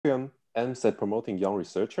Colloquium aims at promoting young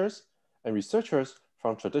researchers and researchers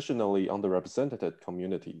from traditionally underrepresented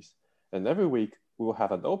communities. And every week, we will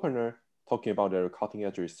have an opener talking about their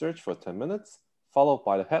cutting-edge research for 10 minutes, followed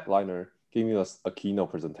by the headliner giving us a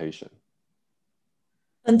keynote presentation.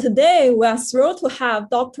 And today, we are thrilled to have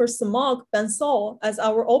Dr. Sumukh Bansal as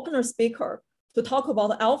our opener speaker to talk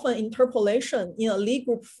about alpha interpolation in a Lie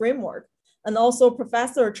group framework, and also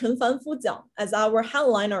Professor Chenfanfu Jiang as our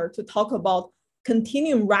headliner to talk about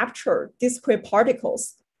continuum rupture discrete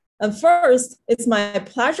particles. And first, it's my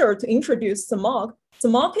pleasure to introduce Sumukh.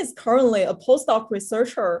 Sumukh is currently a postdoc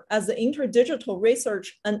researcher at the Interdigital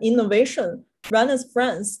Research and Innovation, Rennes,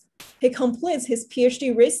 France. He completes his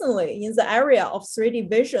PhD recently in the area of 3D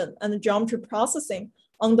vision and geometry processing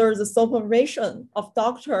under the supervision of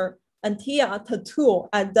Dr. Antia Tattoo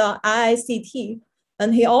at the IICT.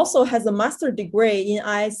 And he also has a master's degree in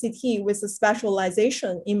IICT with a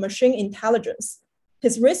specialization in machine intelligence.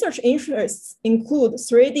 His research interests include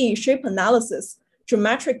 3D shape analysis,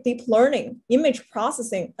 geometric deep learning, image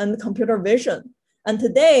processing, and computer vision. And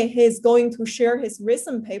today he is going to share his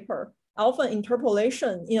recent paper, Alpha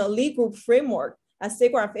Interpolation in a Lie group framework at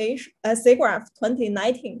SIGGRAPH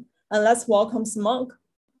 2019. And let's welcome Sumukh.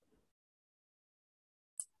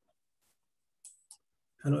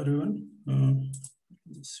 Hello, everyone.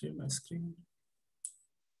 Just share my screen.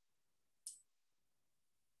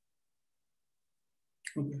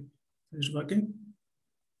 Okay, is it working?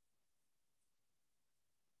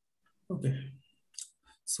 Okay,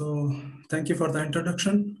 so thank you for the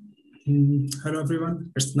introduction. Hello,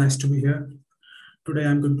 everyone. It's nice to be here. Today,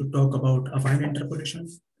 I'm going to talk about affine interpolation,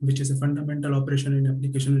 which is a fundamental operation in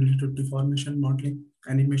application related to deformation, modeling,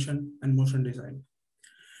 animation, and motion design.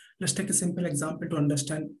 Let's take a simple example to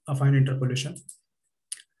understand affine interpolation.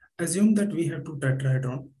 Assume that we have two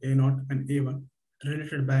tetrahedrons, A0 and A1,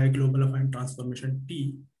 related by a global affine transformation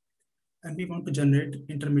T, and we want to generate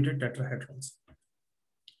intermediate tetrahedrons.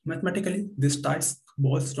 Mathematically, this task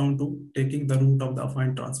boils down to taking the root of the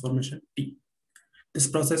affine transformation T. This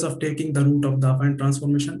process of taking the root of the affine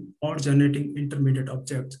transformation or generating intermediate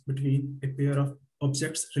objects between a pair of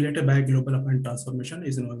objects related by a global affine transformation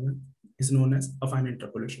is known as affine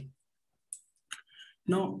interpolation.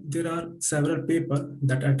 Now, there are several papers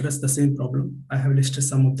that address the same problem. I have listed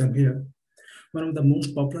some of them here. One of the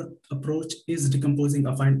most popular approach is decomposing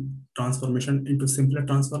affine transformation into simpler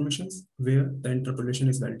transformations where the interpolation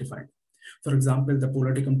is well defined. For example, the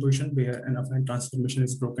polar decomposition where an affine transformation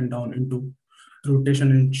is broken down into rotation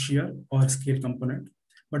and shear or scale component.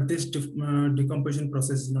 But this decomposition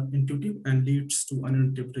process is not intuitive and leads to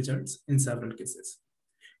unintuitive results in several cases.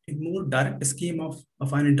 In more direct scheme of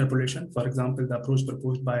affine interpolation, for example, the approach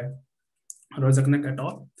proposed by Rozaknek et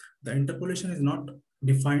al., the interpolation is not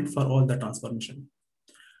defined for all the transformation.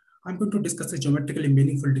 I'm going to discuss a geometrically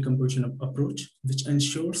meaningful decomposition approach, which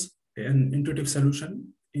ensures an intuitive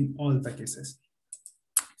solution in all the cases.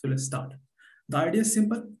 So let's start. The idea is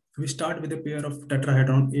simple. We start with a pair of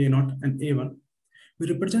tetrahedron A0 and A1.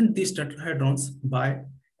 We represent these tetrahedrons by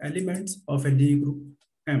elements of a Lie group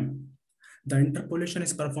M. The interpolation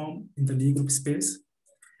is performed in the Lie group space,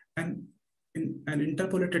 and an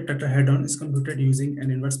interpolated tetrahedron is computed using an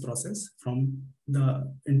inverse process from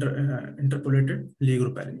the interpolated Lie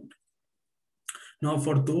group element. Now,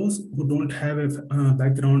 for those who don't have a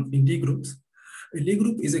background in Lie groups, a Lie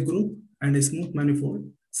group is a group and a smooth manifold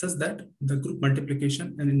such that the group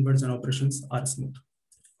multiplication and inversion operations are smooth.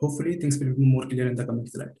 Hopefully, things will be more clear in the coming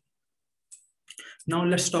slide. Now,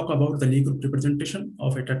 let's talk about the Lie group representation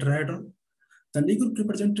of a tetrahedron. The Lie group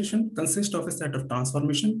representation consists of a set of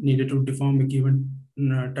transformations needed to deform a given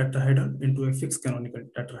tetrahedron into a fixed canonical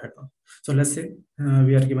tetrahedron. So let's say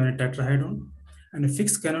we are given a tetrahedron and a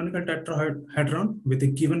fixed canonical tetrahedron with a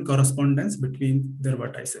given correspondence between their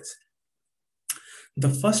vertices. The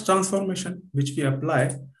first transformation which we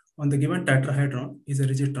apply on the given tetrahedron is a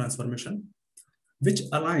rigid transformation, which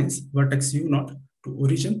aligns vertex U0 to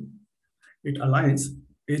origin. It aligns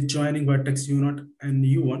edge joining vertex U0 and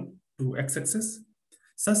U1 to x-axis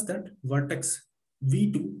such that vertex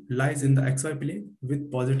V2 lies in the xy plane with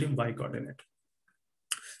positive y coordinate.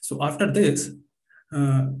 So after this,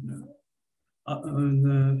 the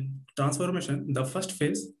transformation, the first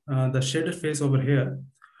phase, the shaded phase over here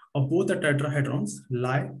of both the tetrahedrons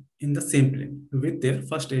lie in the same plane with their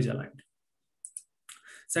first edge aligned.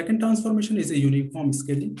 Second transformation is a uniform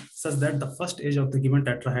scaling such that the first edge of the given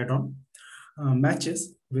tetrahedron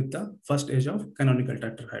matches with the first edge of canonical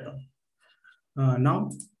tetrahedron.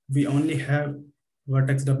 Now we only have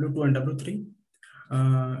vertex W2 and W3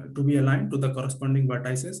 to be aligned to the corresponding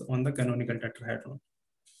vertices on the canonical tetrahedron,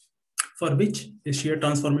 for which a shear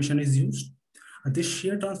transformation is used. This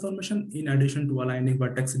shear transformation, in addition to aligning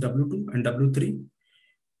vertex W2 and W3,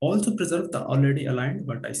 also preserve the already aligned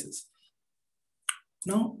vertices.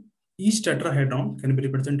 Now, each tetrahedron can be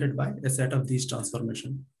represented by a set of these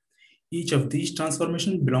transformations. Each of these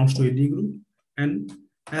transformations belongs to a Lie group, and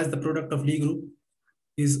as the product of Lie group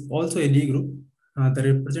is also a Lie group, the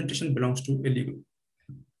representation belongs to a Lie group.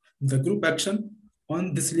 The group action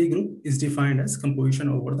on this Lie group is defined as composition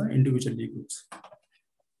over the individual Lie groups.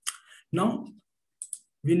 Now,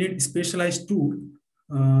 we need specialized tool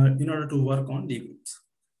in order to work on Lie groups.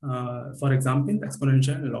 For example,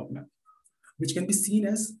 exponential and log map, which can be seen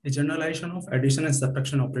as a generalization of addition and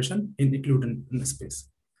subtraction operation in Euclidean space.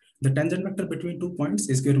 The tangent vector between 2 points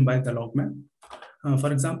is given by the log map.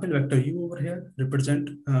 For example, vector u over here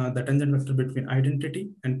represent the tangent vector between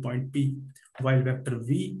identity and point P, while vector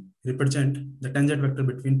v represent the tangent vector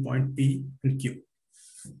between point P and Q.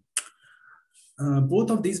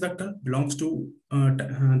 Both of these vectors belongs to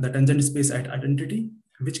the tangent space at identity,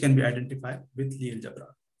 which can be identified with Lie algebra.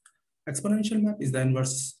 Exponential map is the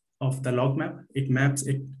inverse of the log map. It maps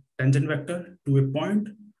a tangent vector to a point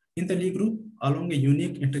in the Lie group along a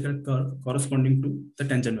unique integral curve corresponding to the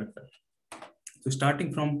tangent vector. So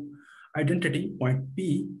starting from identity, point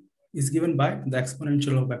P is given by the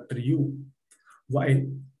exponential of vector u, while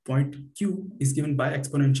point Q is given by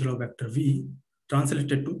exponential of vector v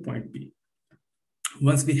translated to point P.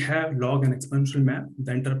 Once we have log and exponential map,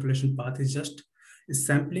 the interpolation path is just a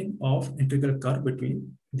sampling of integral curve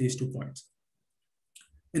between these 2 points.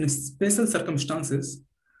 In special circumstances,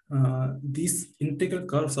 these integral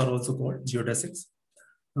curves are also called geodesics.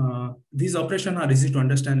 These operations are easy to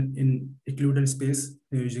understand in Euclidean space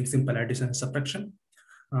using simple addition and subtraction.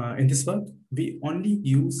 In this work, we only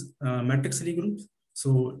use matrix Lie groups.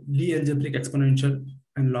 So Lie algebraic exponential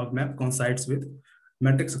and log map coincides with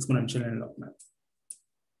matrix exponential and log map.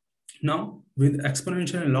 Now, with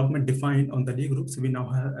exponential and log map defined on the Lie groups, we now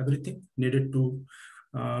have everything needed to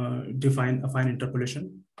define affine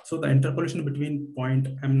interpolation. So the interpolation between point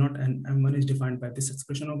M0 and M1 is defined by this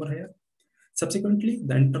expression over here. Subsequently,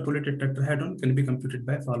 the interpolated tetrahedron can be computed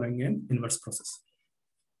by following an inverse process.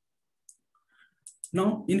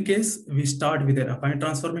 Now, in case we start with an affine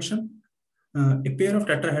transformation, a pair of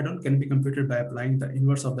tetrahedron can be computed by applying the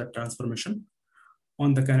inverse of that transformation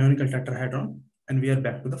on the canonical tetrahedron, and we are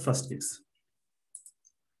back to the first case.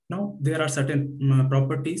 Now, there are certain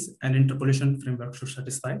properties an interpolation framework should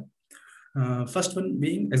satisfy. First one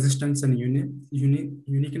being existence and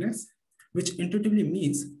uniqueness, which intuitively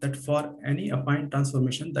means that for any affine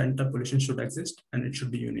transformation, the interpolation should exist and it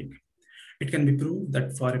should be unique. It can be proved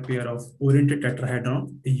that for a pair of oriented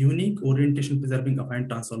tetrahedron, a unique orientation preserving affine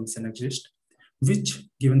transformation exists, which,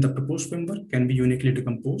 given the proposed framework, can be uniquely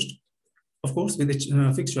decomposed, of course, with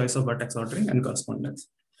a fixed choice of vertex ordering and correspondence.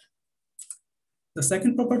 The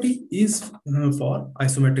second property is for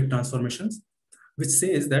isometric transformations, which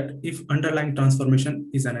says that if underlying transformation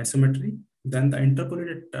is an isometry, then the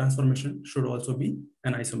interpolated transformation should also be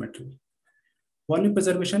an isometry. Volume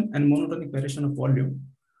preservation and monotonic variation of volume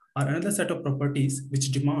are another set of properties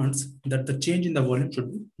which demands that the change in the volume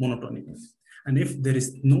should be monotonic. And if there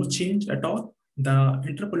is no change at all, the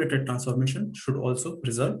interpolated transformation should also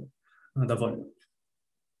preserve the volume.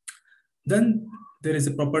 Then there is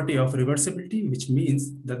a property of reversibility, which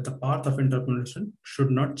means that the path of interpolation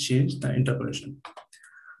should not change the interpolation.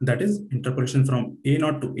 That is, interpolation from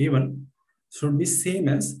A0 to A1 should be same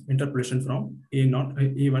as interpolation from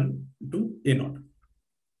A1 to A0.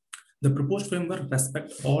 The proposed framework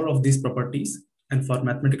respects all of these properties, and for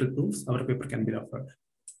mathematical proofs, our paper can be referred.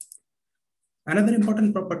 Another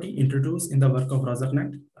important property introduced in the work of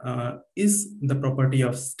Razaknecht is the property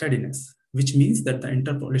of steadiness, which means that the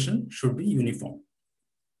interpolation should be uniform.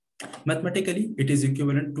 Mathematically, it is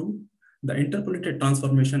equivalent to the interpolated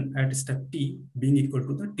transformation at step t being equal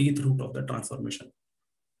to the tth root of the transformation.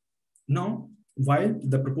 Now, while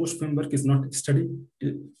the proposed framework is not studied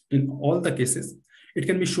in all the cases, it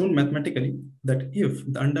can be shown mathematically that if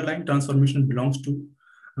the underlying transformation belongs to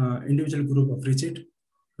individual group of rigid,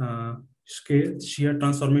 scale, shear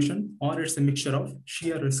transformation, or it's a mixture of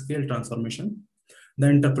shear or scale transformation, the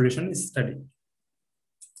interpolation is steady.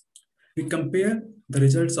 We compare the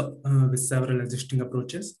results with several existing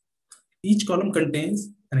approaches. Each column contains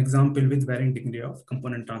an example with varying degree of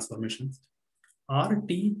component transformations. R,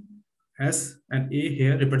 T, S, and A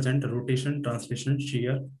here represent rotation, translation,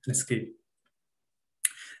 shear, and scale.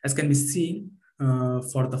 As can be seen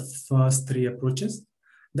for the first three approaches,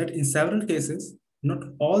 that in several cases, not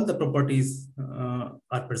all the properties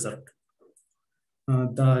are preserved.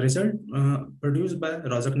 The result produced by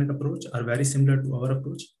Razaknecht approach are very similar to our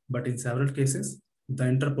approach, but in several cases, the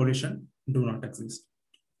interpolation do not exist,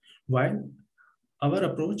 while our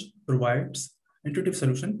approach provides intuitive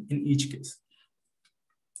solution in each case.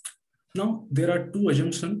 Now, there are two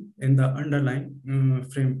assumptions in the underlying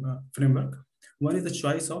framework. One is the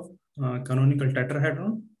choice of canonical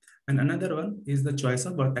tetrahedron, and another one is the choice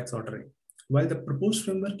of vertex ordering. While the proposed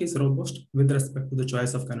framework is robust with respect to the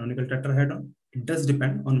choice of canonical tetrahedron, it does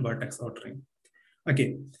depend on vertex ordering.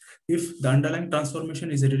 Again, if the underlying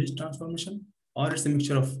transformation is a rigid transformation or it's a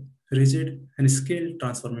mixture of rigid and scaled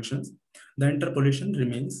transformations, the interpolation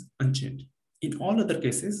remains unchanged. In all other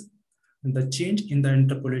cases, the change in the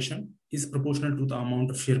interpolation is proportional to the amount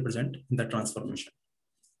of shear present in the transformation.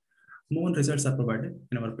 More results are provided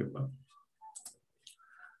in our paper.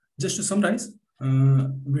 Just to summarize,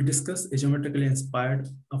 we discussed a geometrically inspired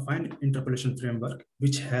affine interpolation framework,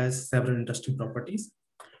 which has several interesting properties.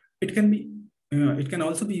 It can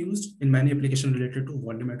also be used in many applications related to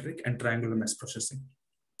volumetric and triangular mesh processing.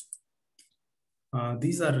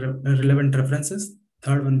 These are relevant references,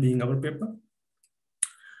 third one being our paper.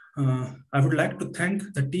 I would like to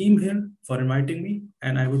thank the team here for inviting me,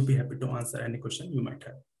 and I would be happy to answer any question you might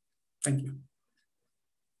have. Thank you.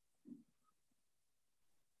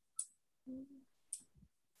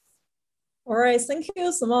 All right, thank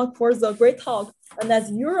you, Sumukh, for the great talk. And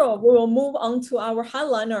as usual, we will move on to our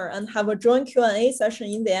headliner and have a joint Q&A session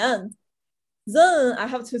in the end. Then I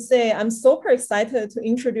have to say, I'm super excited to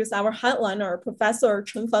introduce our headliner, Professor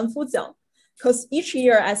Chenfanfu Jiang, because each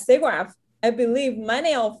year at SIGGRAPH, I believe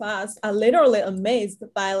many of us are literally amazed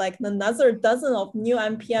by like another dozen of new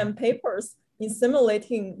MPM papers in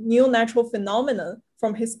simulating new natural phenomena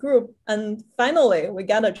from his group. And finally, we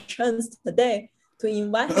got a chance today to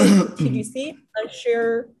invite him to TGC and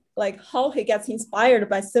share like how he gets inspired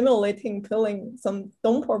by simulating peeling some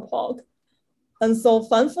Dompor pulp. And so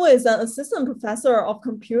Fanfu is an assistant professor of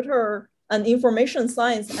computer and information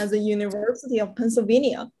science at the University of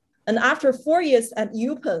Pennsylvania. And after 4 years at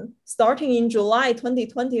UPenn, starting in July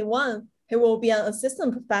 2021, he will be an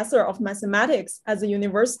assistant professor of mathematics at the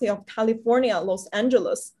University of California, Los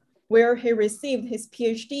Angeles, where he received his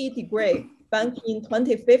PhD degree back in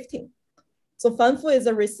 2015. So Fanfu is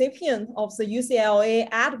a recipient of the UCLA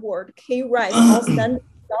Edward K. Rice Outstanding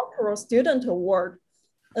Doctoral Student Award,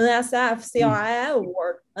 NSF CRI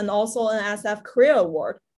Award, and also an NSF Career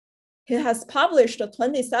Award. He has published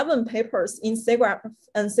 27 papers in SIGGRAPH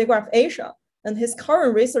and SIGGRAPH Asia, and his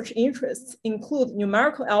current research interests include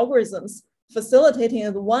numerical algorithms, facilitating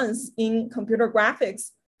advance in computer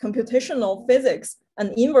graphics, computational physics,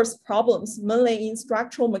 and inverse problems, mainly in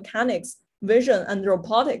structural mechanics, vision, and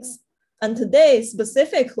robotics. And today,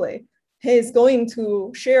 specifically, he is going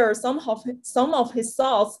to share some of his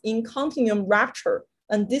thoughts in continuum rupture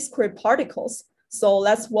and discrete particles. So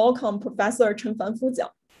let's welcome Professor Chenfanfu Jiang.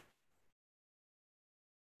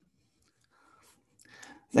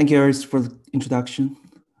 Thank you, Iris, for the introduction.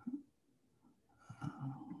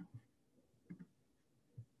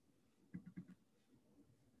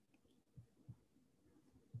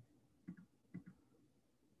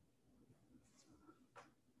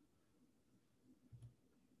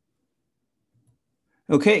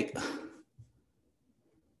 Okay.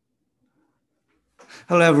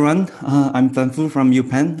 Hello, everyone. I'm Fanfu from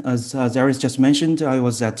UPenn. As Iris just mentioned, I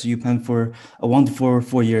was at UPenn for a wonderful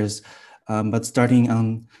 4 years. But starting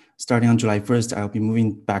on July 1st, I'll be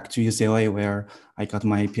moving back to UCLA, where I got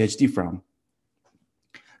my PhD from.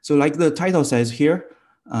 So like the title says here,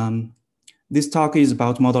 this talk is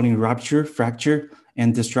about modeling rupture, fracture,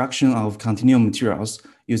 and destruction of continuum materials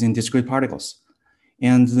using discrete particles.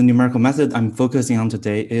 And the numerical method I'm focusing on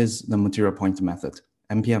today is the material point method,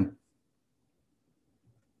 MPM.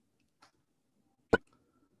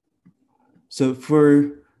 So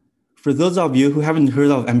for those of you who haven't heard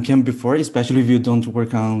of MPM before, especially if you don't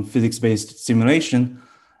work on physics-based simulation,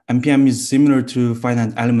 MPM is similar to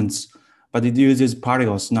finite elements, but it uses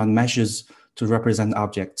particles, not meshes, to represent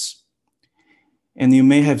objects. And you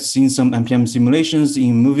may have seen some MPM simulations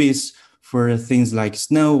in movies for things like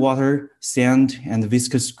snow, water, sand, and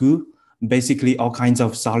viscous goo, basically all kinds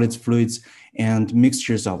of solids, fluids, and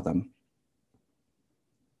mixtures of them.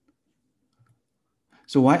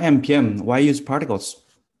 So why MPM? Why use particles?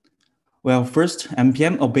 Well, first,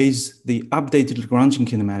 MPM obeys the updated Lagrangian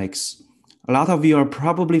kinematics. A lot of you are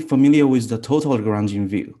probably familiar with the total Lagrangian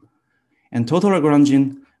view. And total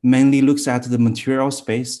Lagrangian mainly looks at the material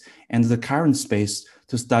space and the current space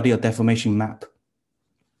to study a deformation map.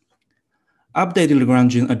 Updated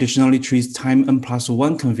Lagrangian additionally treats time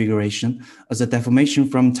n+1 configuration as a deformation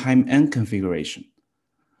from time n configuration.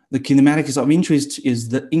 The kinematics of interest is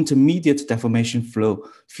the intermediate deformation flow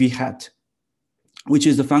phi hat, which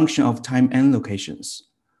is a function of time n locations.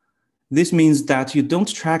 This means that you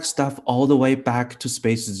don't track stuff all the way back to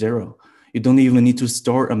space 0. You don't even need to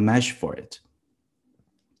store a mesh for it.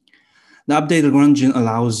 The updated Lagrangian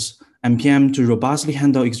allows MPM to robustly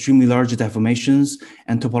handle extremely large deformations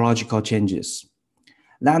and topological changes.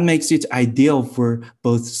 That makes it ideal for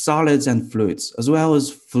both solids and fluids, as well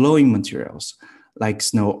as flowing materials like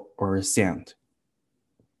snow or sand.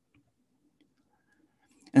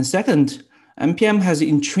 And second, MPM has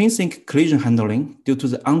intrinsic collision handling due to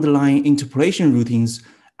the underlying interpolation routines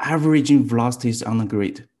averaging velocities on the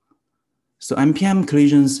grid. So MPM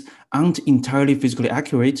collisions aren't entirely physically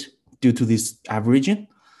accurate due to this averaging,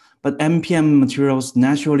 but MPM materials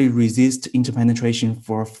naturally resist interpenetration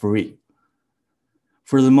for free.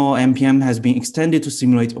 Furthermore, MPM has been extended to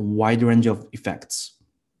simulate a wide range of effects.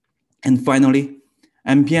 And finally,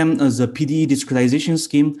 MPM as a PDE discretization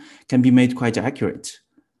scheme can be made quite accurate.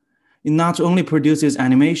 It not only produces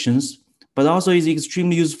animations, but also is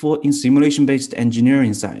extremely useful in simulation-based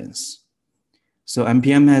engineering science. So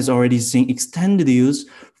MPM has already seen extended use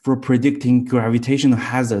for predicting gravitational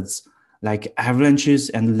hazards like avalanches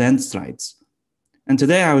and landslides. And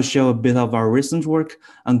today I will show a bit of our recent work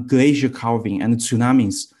on glacier calving and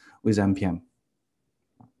tsunamis with MPM.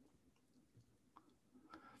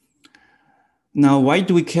 Now, why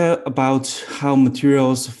do we care about how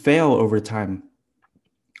materials fail over time?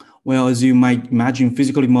 Well, as you might imagine,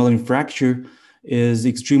 physically modeling fracture is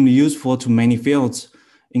extremely useful to many fields,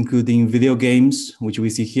 including video games, which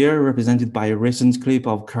we see here, represented by a recent clip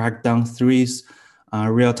of Crackdown 3's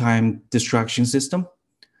real-time destruction system.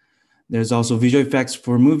 There's also visual effects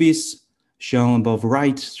for movies, shown above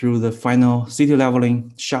right through the final city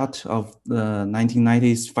leveling shot of the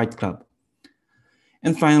 1990s Fight Club.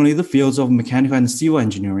 And finally, the fields of mechanical and civil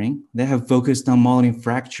engineering, they have focused on modeling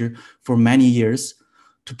fracture for many years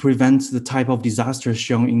to prevent the type of disaster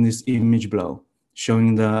shown in this image below,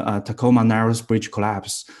 showing the Tacoma Narrows Bridge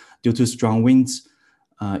collapse due to strong winds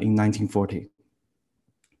in 1940.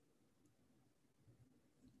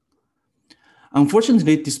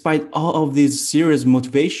 Unfortunately, despite all of this serious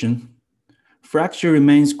motivation, fracture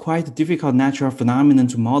remains quite a difficult natural phenomenon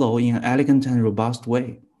to model in an elegant and robust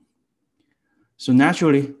way. So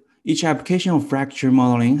naturally, each application of fracture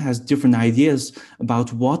modeling has different ideas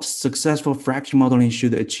about what successful fracture modeling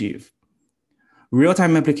should achieve.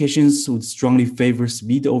 Real-time applications would strongly favor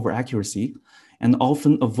speed over accuracy and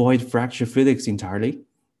often avoid fracture physics entirely,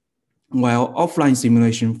 while offline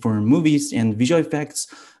simulation for movies and visual effects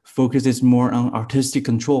focuses more on artistic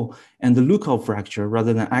control and the look of fracture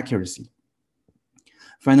rather than accuracy.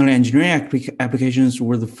 Finally, engineering applications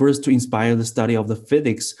were the first to inspire the study of the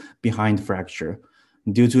physics behind fracture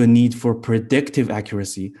due to a need for predictive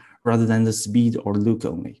accuracy rather than the speed or look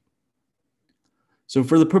only. So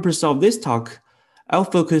for the purpose of this talk, I'll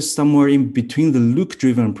focus somewhere in between the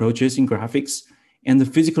look-driven approaches in graphics and the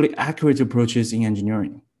physically accurate approaches in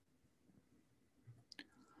engineering.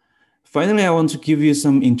 Finally, I want to give you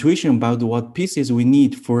some intuition about what pieces we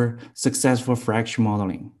need for successful fracture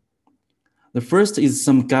modeling. The first is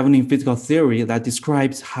some governing physical theory that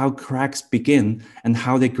describes how cracks begin and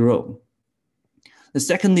how they grow. The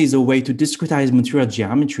second is a way to discretize material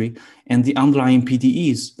geometry and the underlying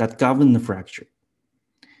PDEs that govern the fracture.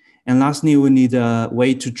 And lastly, we need a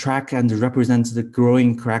way to track and represent the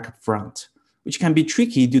growing crack front, which can be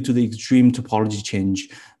tricky due to the extreme topology change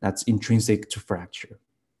that's intrinsic to fracture.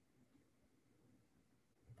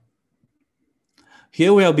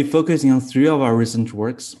 Here we'll be focusing on three of our recent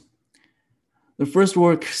works. The first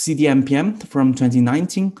work, CDMPM from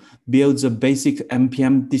 2019, builds a basic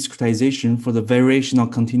MPM discretization for the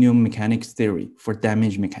variational continuum mechanics theory for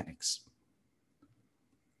damage mechanics.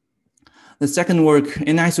 The second work,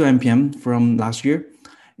 NISO-MPM from last year,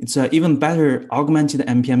 it's an even better augmented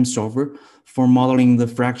MPM solver for modeling the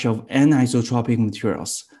fracture of anisotropic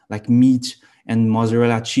materials like meat and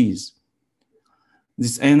mozzarella cheese.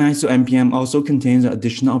 This NISO-MPM also contains an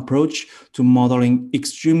additional approach to modeling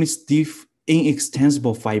extremely stiff,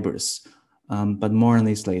 inextensible fibers, but more on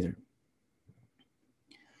this later.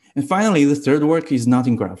 And finally, the third work is not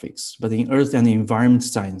in graphics, but in earth and environment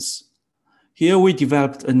science. Here we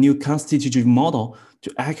developed a new constitutive model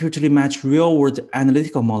to accurately match real-world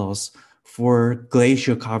analytical models for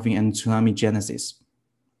glacier calving and tsunami genesis.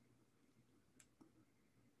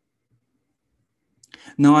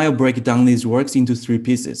 Now I'll break down these works into three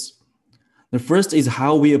pieces. The first is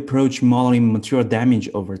how we approach modeling material damage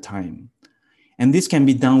over time. And this can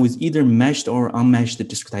be done with either meshed or unmeshed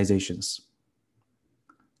discretizations.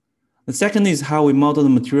 The second is how we model the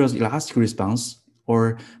material's elastic response,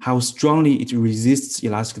 or how strongly it resists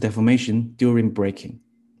elastic deformation during breaking.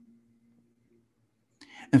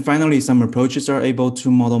 And finally, some approaches are able to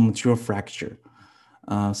model material fracture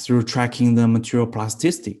through tracking the material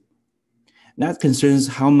plasticity. That concerns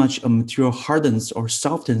how much a material hardens or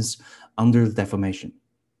softens under deformation.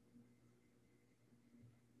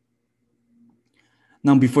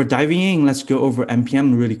 Now, before diving in, let's go over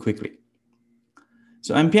MPM really quickly.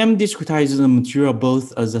 So MPM discretizes a material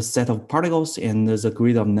both as a set of particles and as a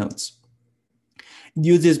grid of nodes. It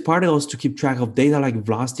uses particles to keep track of data like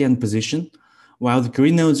velocity and position, while the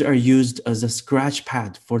grid nodes are used as a scratch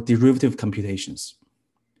pad for derivative computations.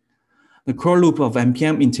 The core loop of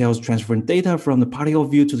MPM entails transferring data from the particle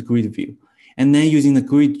view to the grid view, and then using the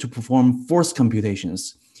grid to perform force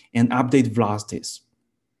computations and update velocities.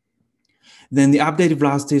 Then the updated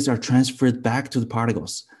velocities are transferred back to the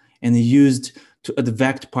particles and used to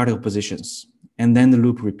advect particle positions, and then the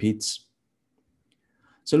loop repeats.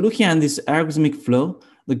 So looking at this algorithmic flow,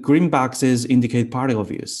 the green boxes indicate particle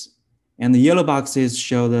views, and the yellow boxes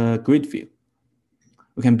show the grid view.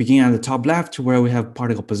 We can begin at the top left where we have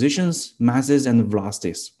particle positions, masses, and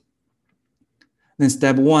velocities. Then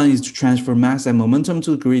step one is to transfer mass and momentum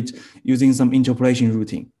to the grid using some interpolation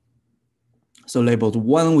routine. So labeled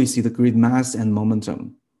 1, we see the grid mass and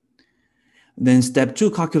momentum. Then step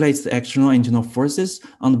 2 calculates the external and internal forces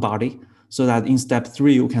on the body so that in step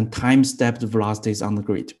 3, we can time step the velocities on the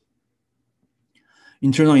grid.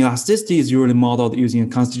 Internal elasticity is usually modeled using a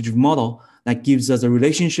constitutive model that gives us a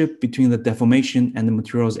relationship between the deformation and the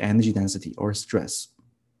material's energy density or stress.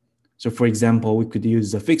 So for example, we could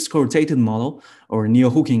use a fixed co-rotated model or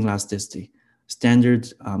neo-hooking elasticity,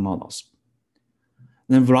 standard models.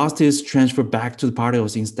 Then velocities transfer back to the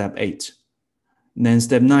particles in step 8. Then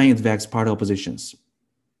step 9 advects particle positions.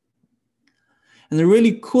 And the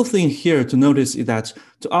really cool thing here to notice is that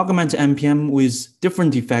to augment MPM with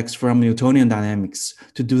different effects from Newtonian dynamics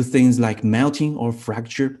to do things like melting or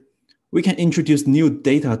fracture, we can introduce new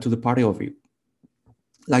data to the particle view,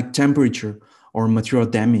 like temperature or material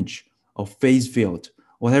damage or phase field,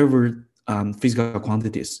 whatever physical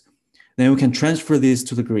quantities. Then we can transfer this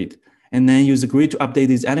to the grid and then use the grid to update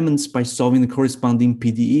these elements by solving the corresponding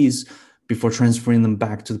PDEs before transferring them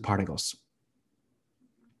back to the particles.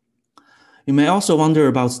 You may also wonder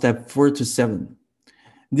about step 4 to 7.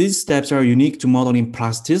 These steps are unique to modeling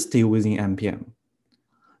plasticity within MPM.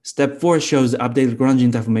 Step 4 shows updated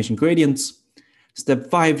Grungian deformation gradients. Step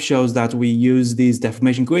 5 shows that we use these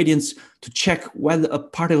deformation gradients to check whether a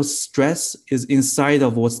particle's stress is inside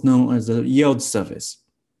of what's known as a yield surface.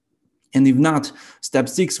 And if not, step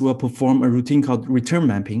 6 will perform a routine called return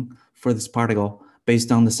mapping for this particle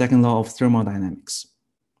based on the second law of thermodynamics.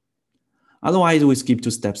 Otherwise, we skip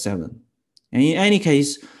to step 7. And in any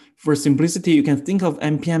case, for simplicity, you can think of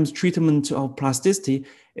MPM's treatment of plasticity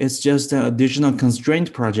as just an additional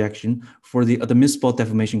constraint projection for the admissible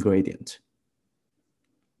deformation gradient.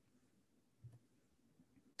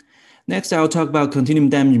 Next, I'll talk about continuum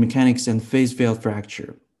damage mechanics and phase field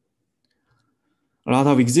fracture. A lot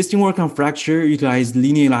of existing work on fracture utilizes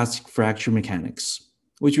linear elastic fracture mechanics,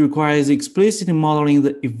 which requires explicitly modeling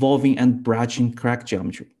the evolving and branching crack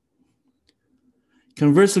geometry.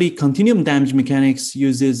 Conversely, continuum damage mechanics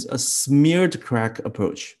uses a smeared crack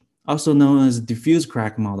approach, also known as diffuse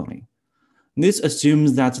crack modeling. This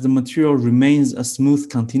assumes that the material remains a smooth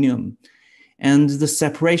continuum, and the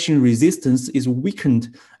separation resistance is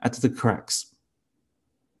weakened at the cracks.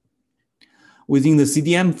 Within the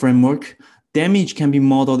CDM framework, damage can be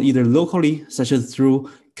modeled either locally, such as through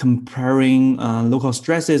comparing local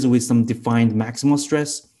stresses with some defined maximal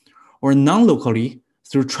stress, or non-locally,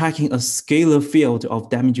 through tracking a scalar field of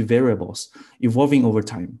damage variables evolving over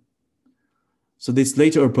time. So this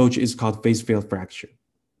later approach is called phase field fracture.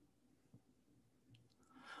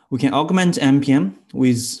 We can augment MPM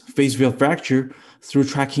with phase field fracture through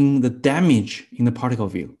tracking the damage in the particle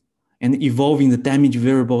view and evolving the damage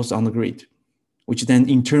variables on the grid, which then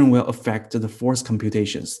in turn will affect the force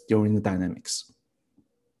computations during the dynamics.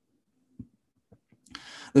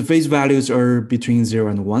 The phase values are between 0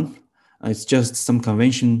 and 1. It's just some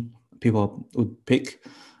convention people would pick,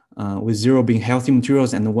 with 0 being healthy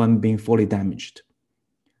materials and 1 being fully damaged.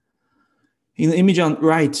 In the image on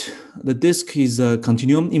right, the disk is a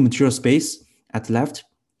continuum in material space at left,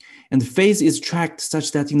 and the phase is tracked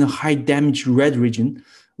such that in the high damage red region,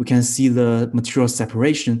 we can see the material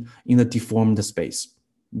separation in the deformed space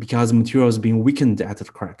because the material is being weakened at the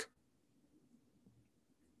crack.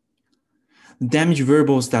 The damage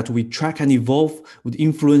variables that we track and evolve would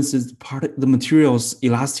influence the material's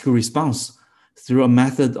elastic response through a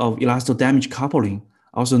method of elastodamage coupling,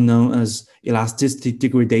 also known as elasticity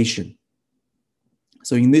degradation.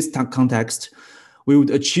 So in this context, we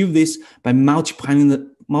would achieve this by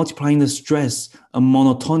multiplying multiplying the stress a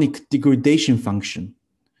monotonic degradation function.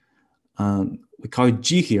 We call it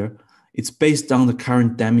G here. It's based on the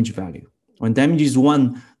current damage value. When damage is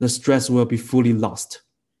 1, the stress will be fully lost.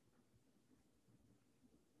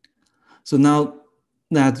 So now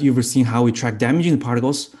that you've seen how we track damage in the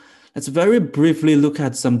particles, let's very briefly look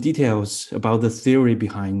at some details about the theory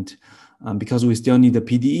behind, because we still need the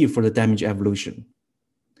PDE for the damage evolution.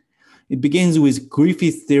 It begins with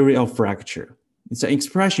Griffith's theory of fracture. It's an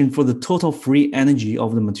expression for the total free energy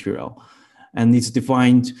of the material, and it's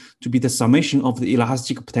defined to be the summation of the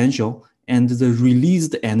elastic potential and the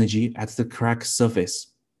released energy at the crack surface.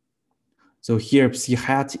 So here, psi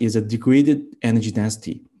hat is a degraded energy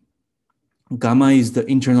density. Gamma is the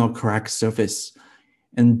internal crack surface,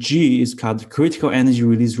 and G is called critical energy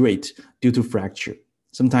release rate due to fracture.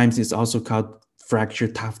 Sometimes it's also called fracture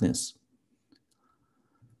toughness.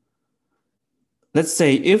 Let's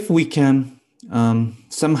say if we can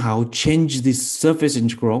somehow change this surface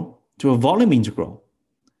integral to a volume integral,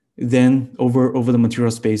 then over the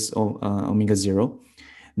material space of omega 0,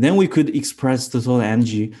 then we could express the total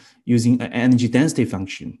energy using an energy density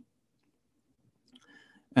function.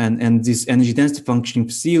 And this energy density function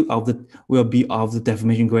psi will be of the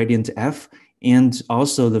deformation gradient F and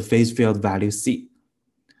also the phase field value C.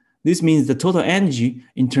 This means the total energy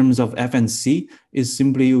in terms of F and C is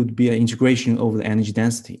simply would be an integration over the energy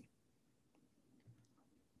density.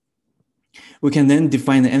 We can then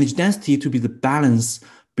define the energy density to be the balance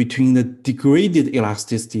between the degraded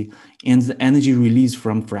elasticity and the energy released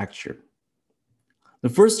from fracture. The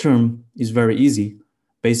first term is very easy.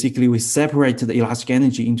 Basically, we separate the elastic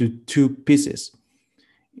energy into 2 pieces,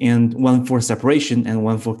 and one for separation and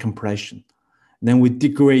one for compression. Then we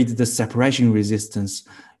degrade the separation resistance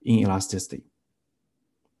in elasticity.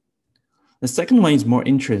 The second one is more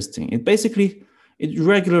interesting. It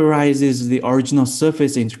regularizes the original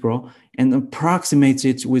surface integral and approximates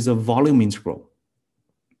it with a volume integral.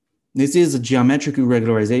 This is a geometric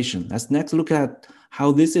regularization. Let's next look at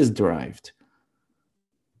how this is derived.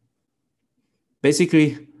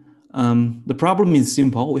 Basically, the problem is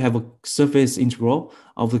simple. We have a surface integral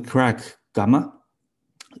of the crack gamma.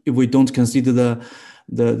 If we don't consider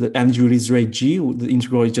the energy release rate G, the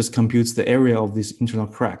integral just computes the area of this internal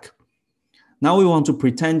crack. Now we want to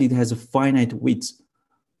pretend it has a finite width,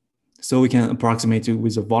 so we can approximate it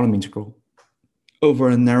with a volume integral over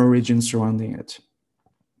a narrow region surrounding it.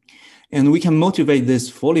 And we can motivate this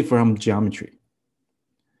fully from geometry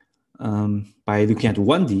by looking at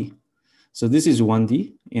 1D. So this is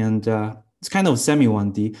 1D, and it's kind of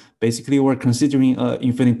semi-1D. Basically, we're considering an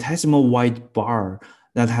infinitesimal wide bar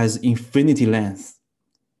that has infinity length.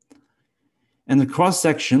 And the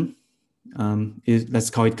cross-section, let's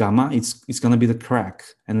call it gamma, it's going to be the crack.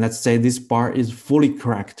 And let's say this bar is fully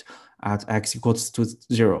cracked at x equals to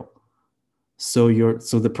 0. So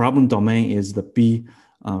the problem domain is the B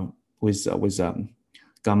with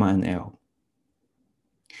gamma and L.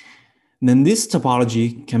 Then this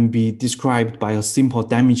topology can be described by a simple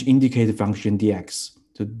damage indicator function dx.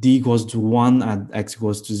 So d equals to 1 at x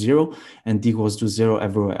equals to 0, and d equals to 0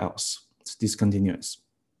 everywhere else. It's discontinuous.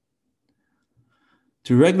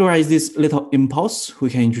 To regularize this little impulse,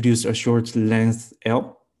 we can introduce a short length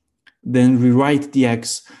L, then rewrite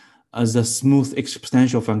dx as a smooth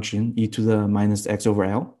exponential function e to the minus x over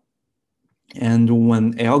L. And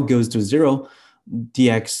when L goes to 0,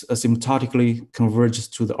 dx asymptotically converges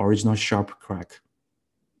to the original sharp crack.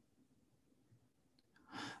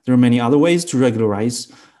 There are many other ways to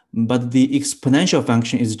regularize, but the exponential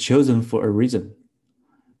function is chosen for a reason.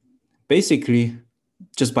 Basically,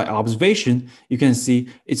 just by observation, you can see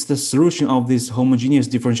it's the solution of this homogeneous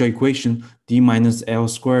differential equation d minus L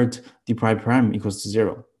squared d prime equals to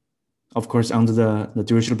 0. Of course, under the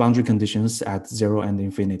dirichlet boundary conditions at 0 and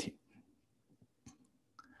infinity.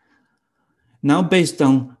 Now, based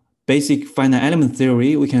on basic finite element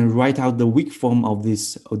theory, we can write out the weak form of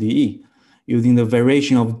this ODE. Using the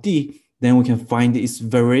variation of D, then we can find its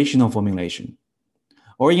variational formulation.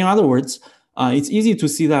 Or in other words, it's easy to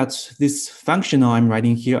see that this function I'm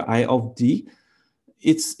writing here, I of D,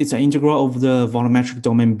 it's an integral of the volumetric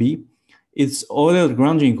domain B. Its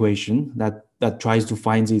Euler-Lagrangian equation that tries to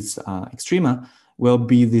find its extrema will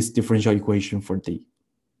be this differential equation for D.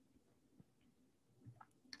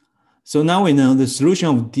 So now we know the solution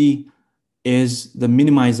of D is the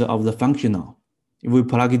minimizer of the functional. If we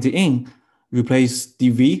plug it in, replace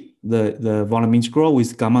dV, the volume integral,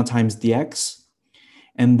 with gamma times dx,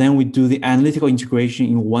 and then we do the analytical integration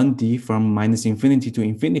in 1D from minus infinity to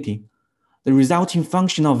infinity, the resulting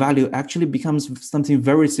functional value actually becomes something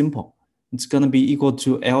very simple. It's going to be equal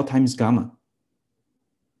to L times gamma.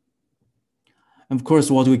 And of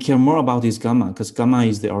course, what we care more about is gamma, because gamma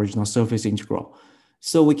is the original surface integral.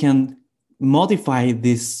 So we can modify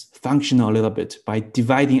this functional a little bit by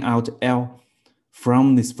dividing out L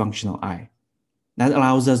from this functional I. That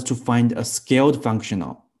allows us to find a scaled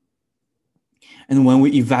functional. And when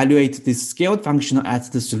we evaluate this scaled functional as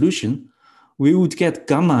the solution, we would get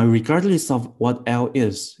gamma regardless of what L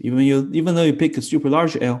is. Even though you pick a super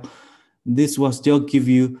large L, this will still give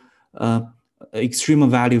you extreme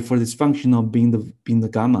value for this functional being the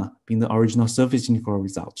gamma, being the original surface integral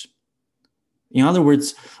result. In other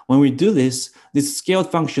words, when we do this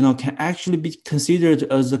scaled functional can actually be considered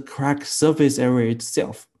as the crack surface area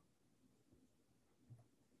itself.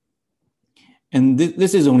 And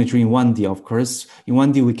this is only true in 1D, of course. In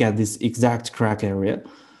 1D, we get this exact crack area.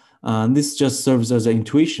 This just serves as an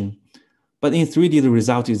intuition. But in 3D, the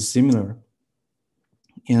result is similar.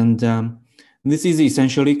 And this is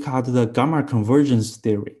essentially called the gamma convergence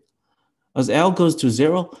theory. As L goes to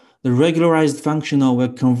 0, the regularized functional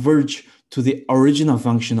will converge to the original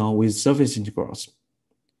functional with surface integrals.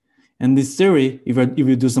 And this theory, if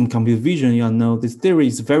you do some computer vision, you'll know this theory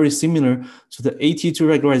is very similar to the AT2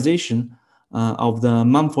 regularization of the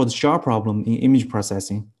Mumford-Shaw problem in image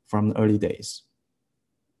processing from the early days.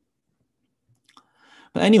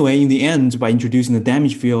 But anyway, in the end, by introducing the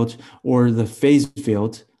damage field or the phase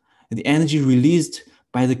field, the energy released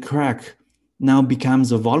by the crack now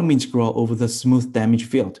becomes a volume integral over the smooth damage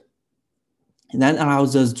field. And that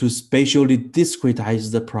allows us to spatially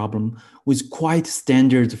discretize the problem with quite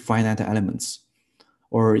standard finite elements,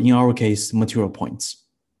 or in our case, material points.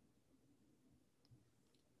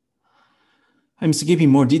 I'm skipping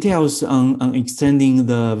more details on extending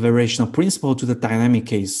the variational principle to the dynamic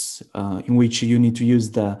case, in which you need to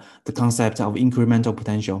use the concept of incremental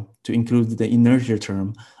potential to include the inertia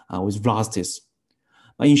term with velocities.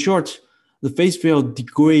 But in short, the phase field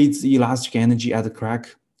degrades the elastic energy at the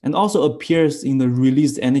crack and also appears in the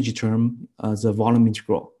released energy term as a volume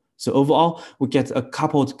integral. So overall, we get a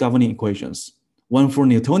coupled governing equations, one for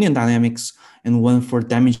Newtonian dynamics and one for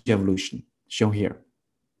damage evolution, shown here.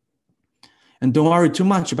 And don't worry too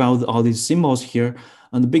much about all these symbols here.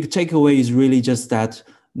 And the big takeaway is really just that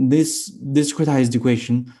this discretized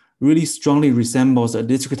equation really strongly resembles a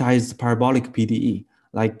discretized parabolic PDE,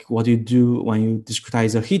 like what you do when you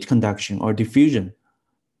discretize a heat conduction or diffusion.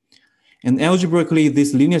 And algebraically,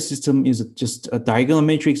 this linear system is just a diagonal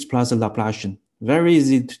matrix plus a Laplacian, very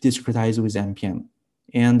easy to discretize with NPM.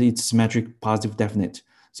 And it's symmetric positive definite,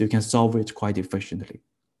 so you can solve it quite efficiently.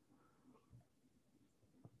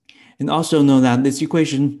 And also know that this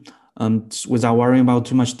equation, without worrying about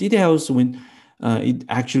too much details, it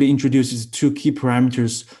actually introduces two key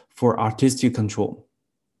parameters for artistic control.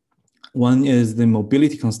 One is the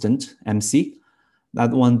mobility constant, MC. That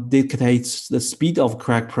one dictates the speed of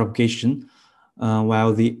crack propagation,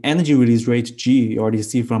 while the energy release rate, G, you already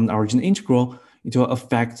see from the original integral, it will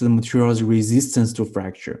affect the material's resistance to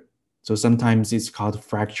fracture. So sometimes it's called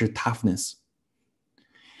fracture toughness.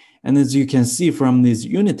 And as you can see from these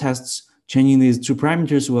unit tests, changing these two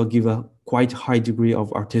parameters will give a quite high degree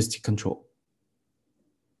of artistic control.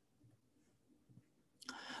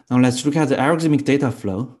 Now let's look at the algorithmic data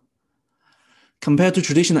flow. Compared to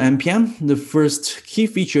traditional NPM, the first key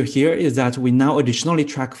feature here is that we now additionally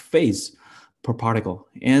track phase per particle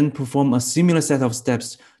and perform a similar set of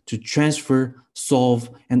steps to transfer,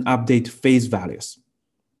 solve, and update phase values.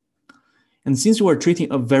 And since we're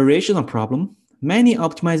treating a variational problem, many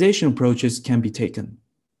optimization approaches can be taken.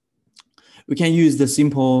 We can use the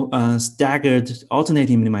simple staggered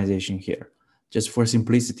alternating minimization here, just for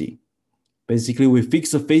simplicity. Basically, we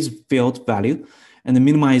fix a phase field value and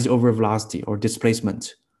minimize over velocity or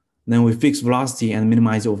displacement. Then we fix velocity and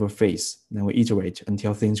minimize over phase. Then we iterate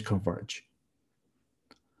until things converge.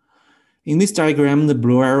 In this diagram, the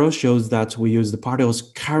blue arrow shows that we use the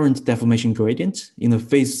particle's current deformation gradient in the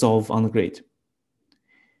phase solve on the grid,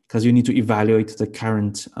 because you need to evaluate the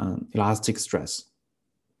current elastic stress.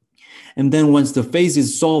 And then once the phase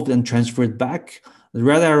is solved and transferred back, the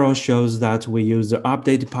red arrow shows that we use the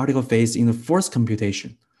updated particle phase in the force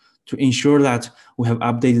computation to ensure that we have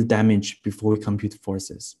updated damage before we compute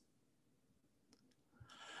forces.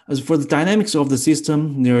 As for the dynamics of the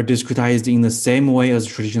system, they are discretized in the same way as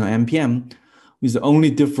traditional NPM, with the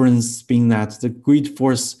only difference being that the grid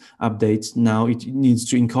force update, now it needs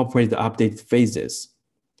to incorporate the updated phases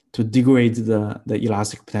to degrade the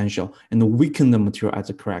elastic potential and weaken the material at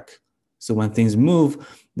the crack. So when things move,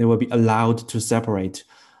 they will be allowed to separate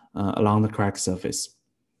along the crack surface.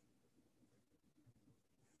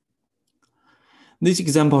 This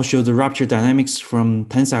example shows the rupture dynamics from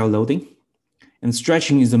tensile loading. And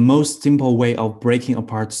stretching is the most simple way of breaking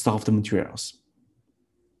apart soft materials.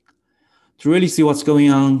 To really see what's going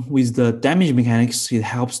on with the damage mechanics, it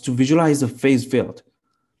helps to visualize the phase field.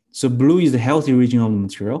 So blue is the healthy region of the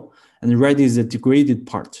material, and the red is the degraded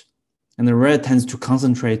part. And the red tends to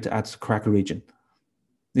concentrate at the crack region.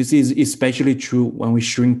 This is especially true when we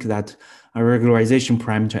shrink that regularization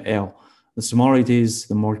parameter L. The smaller it is,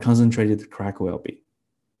 the more concentrated the crack will be.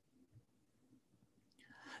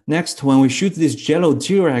 Next, when we shoot this yellow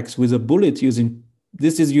T-Rex with a bullet using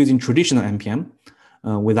traditional MPM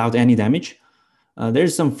without any damage,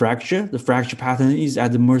 there's some fracture. The fracture pattern is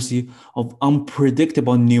at the mercy of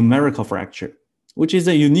unpredictable numerical fracture, which is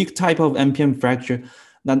a unique type of MPM fracture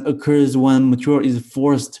that occurs when material is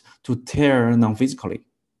forced to tear non-physically.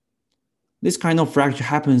 This kind of fracture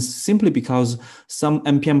happens simply because some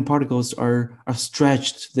MPM particles are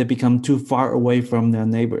stretched. They become too far away from their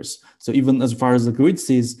neighbors. So even as far as the grid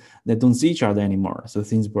sees, they don't see each other anymore. So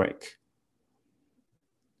things break.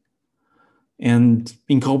 And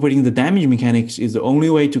incorporating the damage mechanics is the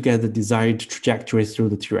only way to get the desired trajectory through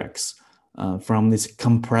the T-Rex from this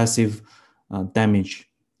compressive damage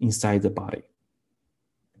inside the body.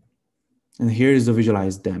 And here is the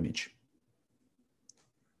visualized damage.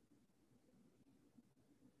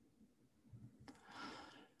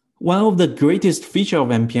 One of the greatest features of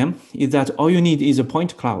MPM is that all you need is a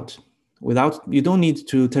point cloud. You don't need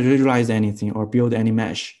to texturize anything or build any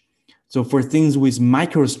mesh. So for things with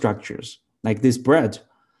microstructures, like this bread,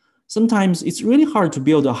 sometimes it's really hard to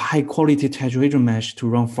build a high quality tetrahedral mesh to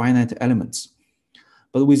run finite elements.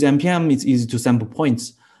 But with MPM, it's easy to sample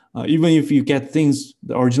points. Even if you get things,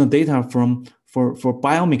 the original data for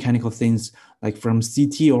biomechanical things, like from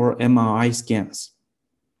CT or MRI scans.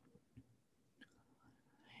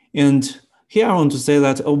 And here I want to say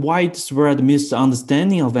that a widespread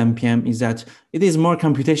misunderstanding of MPM is that it is more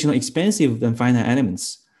computationally expensive than finite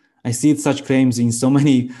elements. I see such claims in so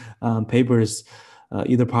many papers,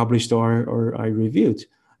 either published or I reviewed.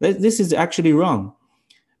 This is actually wrong,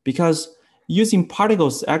 because using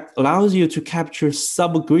particles allows you to capture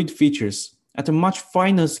subgrid features at a much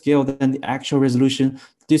finer scale than the actual resolution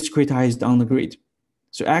discretized on the grid.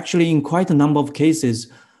 So actually, in quite a number of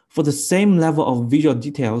cases, for the same level of visual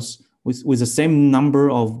details with the same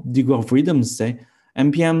number of degree of freedom, say,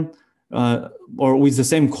 MPM, or with the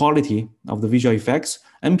same quality of the visual effects,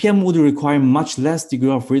 MPM would require much less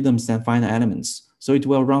degree of freedoms than finite elements. So it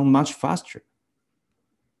will run much faster.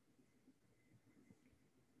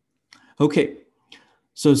 Okay,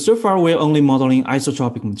 so far we're only modeling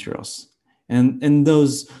isotropic materials and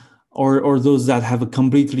those or those that have a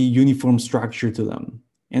completely uniform structure to them.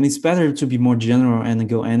 And it's better to be more general and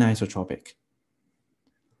go anisotropic.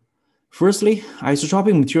 Firstly,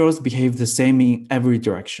 isotropic materials behave the same in every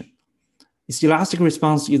direction. Its elastic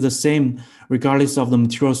response is the same regardless of the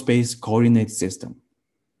material space coordinate system.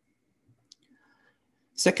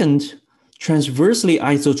 Second, transversely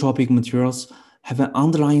isotropic materials have an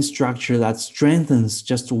underlying structure that strengthens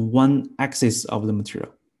just one axis of the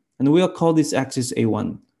material. And we'll call this axis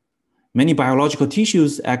A1. Many biological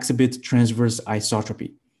tissues exhibit transverse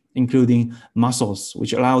isotropy, including muscles,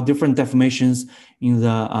 which allow different deformations in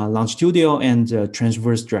the longitudinal and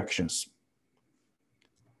transverse directions.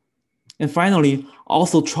 And finally,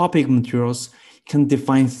 orthotropic materials can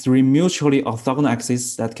define three mutually orthogonal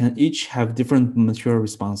axes that can each have different material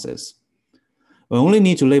responses. We only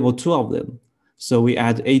need to label two of them, so we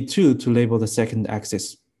add A2 to label the second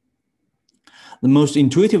axis. The most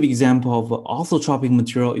intuitive example of orthotropic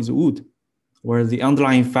material is wood, where the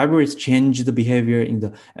underlying fibers change the behavior in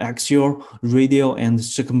the axial, radial, and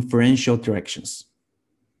circumferential directions.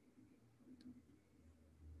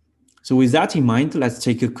 So with that in mind, let's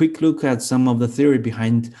take a quick look at some of the theory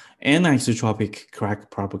behind anisotropic crack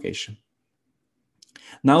propagation.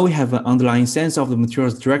 Now we have an underlying sense of the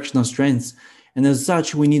material's directional strengths, and as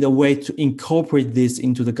such, we need a way to incorporate this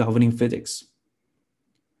into the governing physics.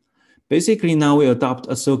 Basically, now we adopt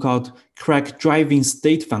a so-called crack driving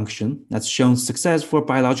state function that's shown success for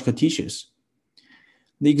biological tissues.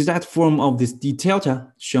 The exact form of this d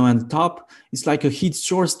delta shown at the top is like a heat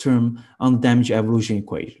source term on the damage evolution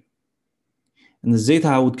equation. And the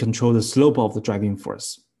zeta would control the slope of the driving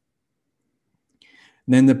force.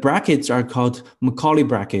 Then the brackets are called Macaulay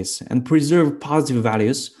brackets and preserve positive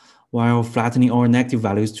values while flattening all negative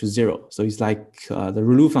values to zero. So it's like the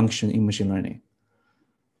ReLU function in machine learning.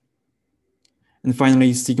 And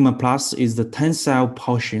finally, sigma plus is the tensile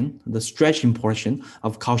portion, the stretching portion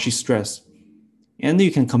of Cauchy stress. And you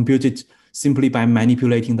can compute it simply by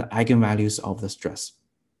manipulating the eigenvalues of the stress.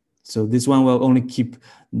 So this one will only keep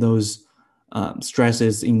those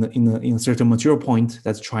stresses in a certain material point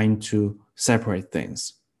that's trying to separate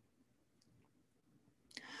things.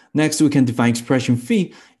 Next, we can define expression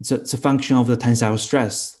phi. It's a function of the tensile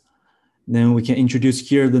stress. Then we can introduce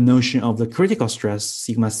here the notion of the critical stress,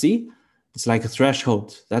 sigma c. It's like a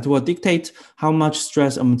threshold that will dictate how much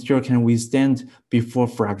stress a material can withstand before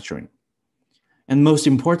fracturing. And most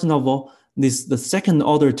important of all, the second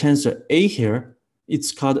order tensor A here,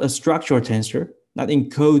 it's called a structural tensor that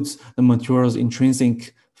encodes the material's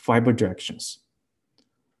intrinsic fiber directions.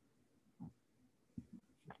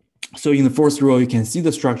 So in the first row, you can see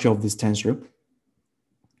the structure of this tensor.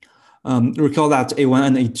 Recall that A1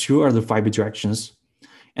 and A2 are the fiber directions.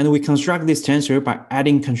 And we construct this tensor by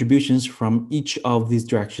adding contributions from each of these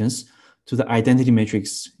directions to the identity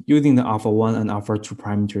matrix using the alpha 1 and alpha 2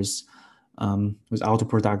 parameters with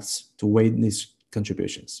autoproducts to weight these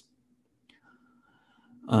contributions.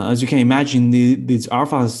 As you can imagine, these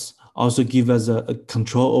alphas also give us a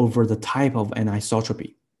control over the type of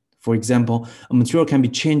anisotropy. For example, a material can be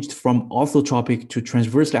changed from orthotropic to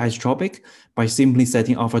transversely isotropic by simply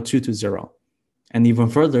setting alpha 2 to 0. And even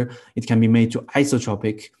further, it can be made to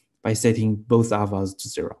isotropic by setting both alphas to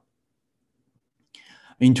 0.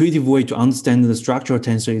 An intuitive way to understand the structural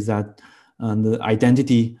tensor is that the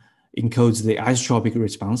identity encodes the isotropic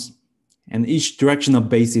response, and each directional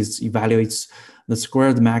basis evaluates the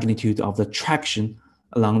squared magnitude of the traction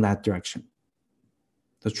along that direction.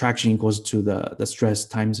 The traction equals to the stress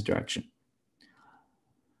times the direction.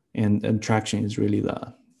 And traction is really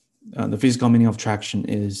the physical meaning of traction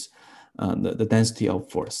is the density of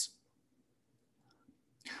force.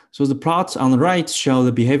 So the plots on the right show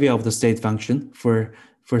the behavior of the state function for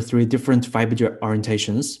 3 different fiber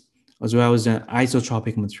orientations, as well as an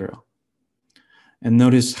isotropic material. And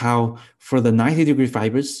notice how for the 90-degree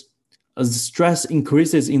fibers, as the stress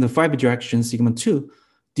increases in the fiber direction sigma 2,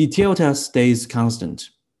 d delta stays constant,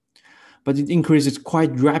 but it increases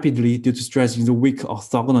quite rapidly due to stress in the weak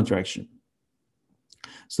orthogonal direction.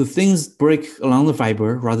 So things break along the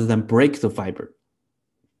fiber rather than break the fiber.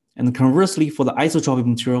 And conversely, for the isotropic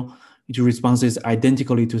material, it responds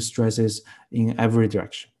identically to stresses in every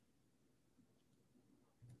direction.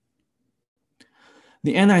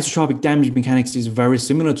 The anisotropic damage mechanics is very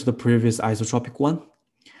similar to the previous isotropic one,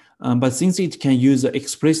 but since it can use an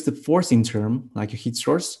explicit forcing term, like a heat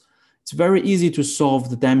source, it's very easy to solve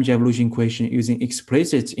the damage evolution equation using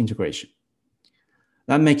explicit integration.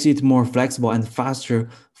 That makes it more flexible and faster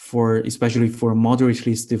especially for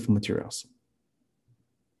moderately stiff materials.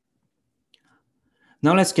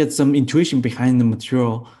 Now let's get some intuition behind the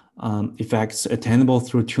material effects attainable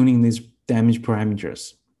through tuning these damage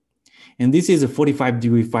parameters. And this is a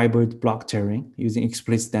 45-degree fibered block tearing using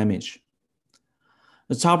explicit damage.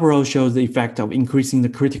 The top row shows the effect of increasing the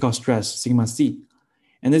critical stress, sigma c.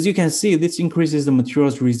 And as you can see, this increases the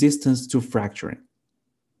material's resistance to fracturing.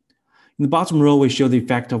 In the bottom row, we show the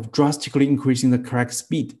effect of drastically increasing the crack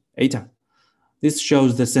speed, eta. This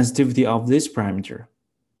shows the sensitivity of this parameter.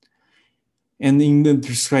 And in the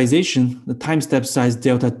industrialization, the time step size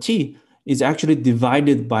delta t is actually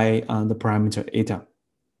divided by the parameter eta.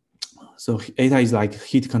 So eta is like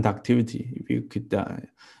heat conductivity, if you could,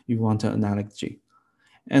 you want an analogy.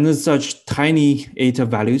 And as such, tiny eta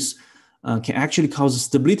values can actually cause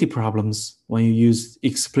stability problems when you use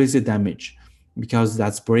explicit damage, because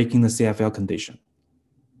that's breaking the CFL condition.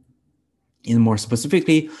 And more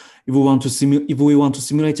specifically, if we want to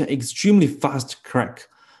simulate an extremely fast crack,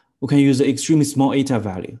 we can use an extremely small eta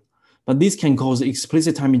value, but this can cause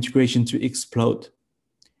explicit time integration to explode.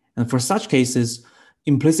 And for such cases,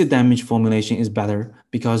 implicit damage formulation is better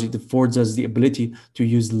because it affords us the ability to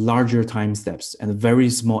use larger time steps and very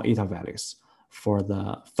small eta values for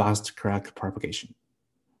the fast crack propagation.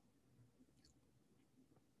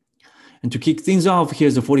 And to kick things off,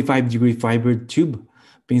 here's a 45-degree fibered tube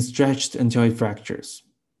being stretched until it fractures.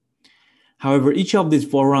 However, each of these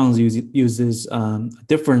 4 rounds uses a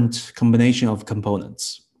different combination of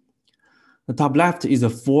components. The top left is a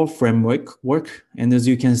 4 framework, and as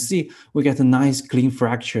you can see, we get a nice clean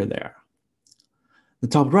fracture there. The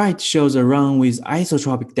top right shows a round with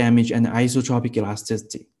isotropic damage and isotropic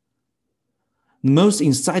elasticity. The most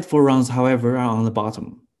insightful rounds, however, are on the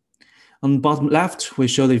bottom. On the bottom left, we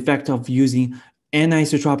show the effect of using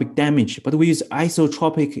anisotropic damage, but we use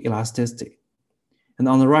isotropic elasticity. And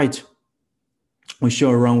on the right, we show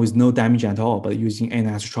a round with no damage at all, but using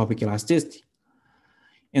anisotropic elasticity.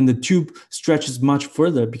 And the tube stretches much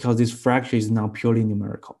further because this fracture is now purely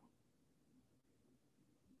numerical.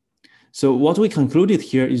 So what we concluded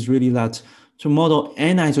here is really that to model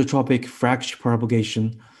anisotropic fracture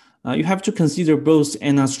propagation, you have to consider both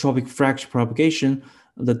anisotropic fracture propagation,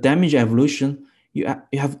 the damage evolution. You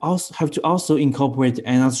have to also incorporate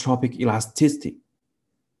anisotropic elasticity.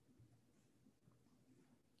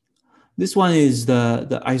 This one is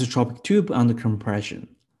the isotropic tube under compression.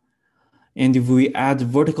 And if we add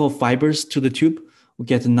vertical fibers to the tube, we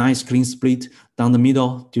get a nice clean split down the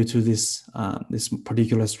middle due to this, this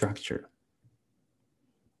particular structure.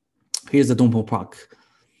 Here's the Dompel-Park.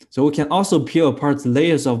 So we can also peel apart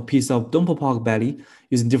layers of piece of Dompel-Park belly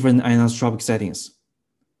using different anisotropic settings.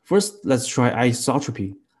 First, let's try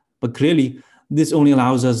isotropy. But clearly, this only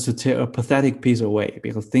allows us to tear a pathetic piece away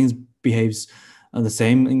because things behaves the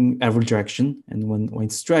same in every direction, and when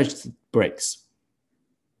it's stretched, it breaks.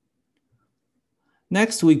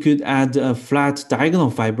 Next, we could add a flat diagonal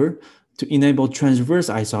fiber to enable transverse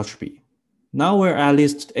isotropy. Now we're at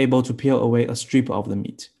least able to peel away a strip of the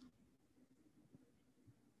meat.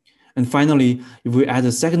 And finally, if we add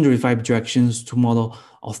a secondary fiber directions to model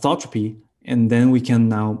orthotropy, and then we can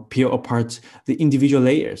now peel apart the individual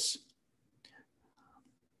layers.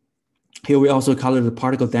 Here we also color the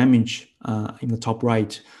particle damage in the top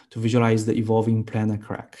right to visualize the evolving planar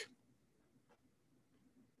crack.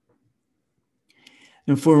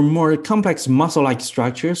 And for more complex muscle-like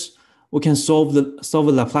structures, we can solve the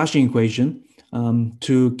Laplacian equation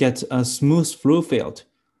to get a smooth fluid field.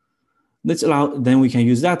 Then we can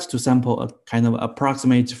use that to sample a kind of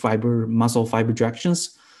approximate muscle fiber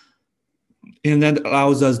directions. And that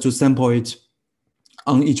allows us to sample it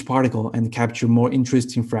on each particle and capture more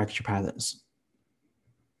interesting fracture patterns.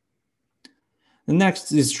 The next,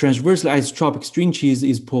 this transversely isotropic string cheese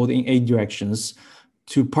is pulled in 8 directions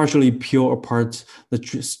to partially peel apart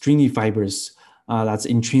the stringy fibers that's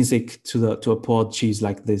intrinsic to a pulled cheese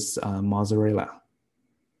like this mozzarella.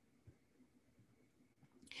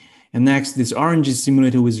 And next, this orange is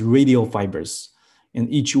simulated with radial fibers,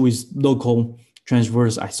 and each with local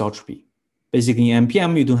transverse isotropy. Basically, in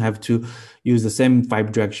NPM, you don't have to use the same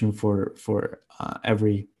fiber direction for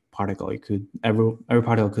every particle. Every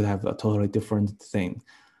particle could have a totally different thing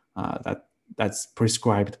that's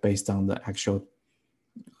prescribed based on the actual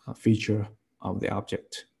feature of the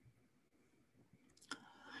object.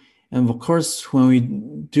 And of course, when we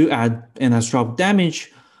do add anisotropic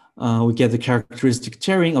damage, we get the characteristic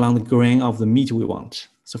tearing along the grain of the meat we want.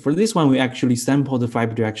 So for this one, we actually sampled the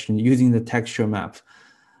fiber direction using the texture map,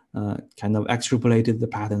 kind of extrapolated the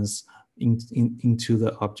patterns into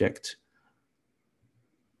the object.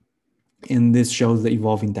 And this shows the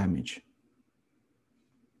evolving damage.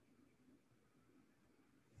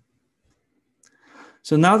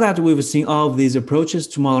 So now that we've seen all of these approaches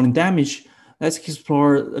to modeling damage, let's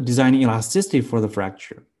explore designing elasticity for the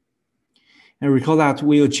fracture. And recall that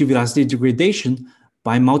we achieve elasticity degradation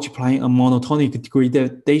by multiplying a monotonic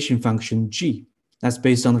degradation function G. That's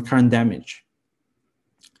based on the current damage.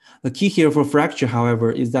 The key here for fracture,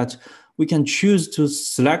 however, is that we can choose to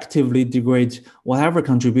selectively degrade whatever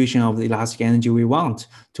contribution of the elastic energy we want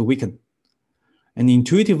to weaken. And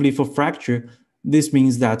intuitively for fracture, this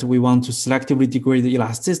means that we want to selectively degrade the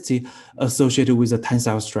elasticity associated with the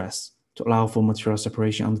tensile stress to allow for material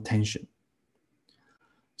separation under tension.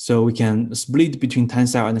 So we can split between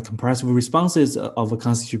tensile and compressive responses of a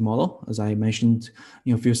constitutive model, as I mentioned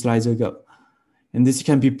a few slides ago. And this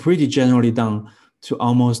can be pretty generally done to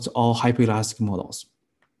almost all hyperelastic models.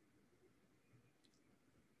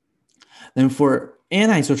 Then for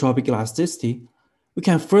anisotropic elasticity, we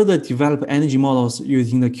can further develop energy models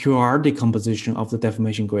using the QR decomposition of the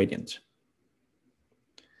deformation gradient.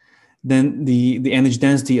 Then the energy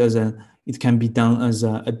density it can be done as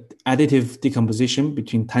an additive decomposition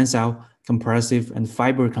between tensile, compressive, and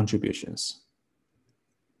fiber contributions.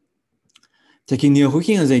 Taking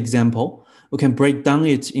Near-Hooking as an example, we can break down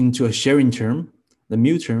it into a shearing term, the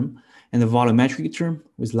mu term, and the volumetric term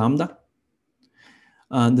with lambda.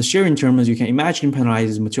 The shearing term, as you can imagine,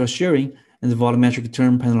 penalizes material shearing, and the volumetric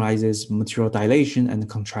term penalizes material dilation and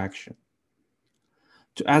contraction.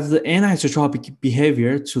 To add the anisotropic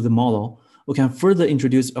behavior to the model, we can further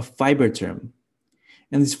introduce a fiber term.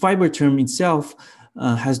 And this fiber term itself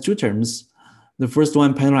has 2 terms. The first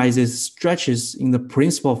one penalizes stretches in the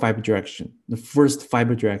principal fiber direction, the first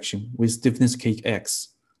fiber direction with stiffness Kx.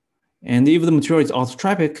 And if the material is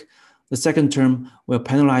orthotropic, the second term will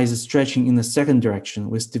penalize stretching in the second direction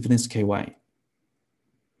with stiffness Ky.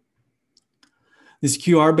 This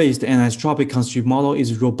QR-based anisotropic constitutive model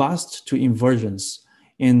is robust to inversions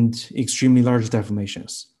and extremely large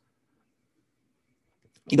deformations.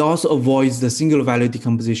 It also avoids the single value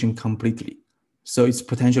decomposition completely, so it's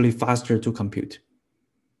potentially faster to compute.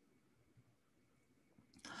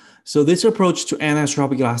 So this approach to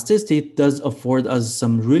anisotropic elasticity does afford us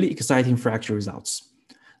some really exciting fracture results,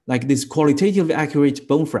 like these qualitatively accurate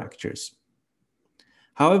bone fractures.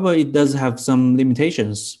 However, it does have some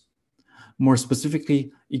limitations. More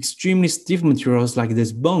specifically, extremely stiff materials like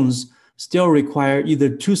these bones still require either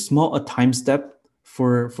too small a time step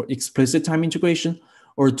for explicit time integration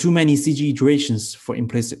or too many CG iterations for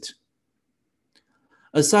implicit.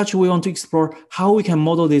 As such, we want to explore how we can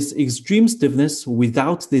model this extreme stiffness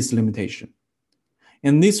without this limitation.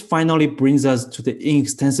 And this finally brings us to the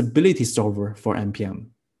inextensibility solver for NPM.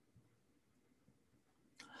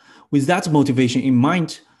 With that motivation in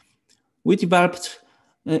mind, we developed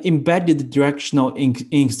an embedded directional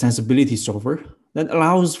inextensibility solver that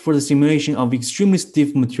allows for the simulation of extremely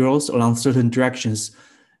stiff materials along certain directions,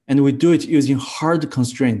 and we do it using hard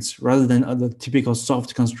constraints rather than the typical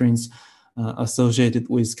soft constraints associated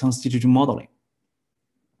with constitutive modeling.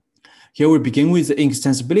 Here we begin with the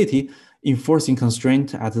inextensibility enforcing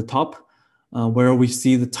constraint at the top, where we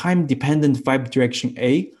see the time-dependent fiber direction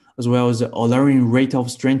A, as well as the Eulerian rate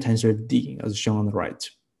of strain tensor D, as shown on the right.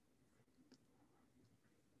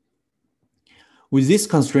 With this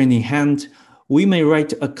constraint in hand, we may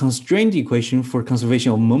write a constraint equation for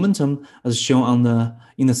conservation of momentum, as shown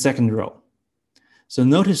in the second row. So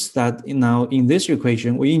notice that now in this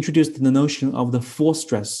equation, we introduced the notion of the force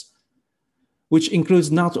stress, which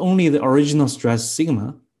includes not only the original stress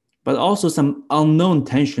sigma, but also some unknown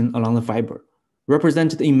tension along the fiber,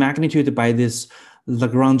 represented in magnitude by this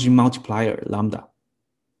Lagrangian multiplier, lambda.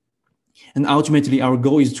 And ultimately, our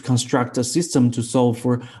goal is to construct a system to solve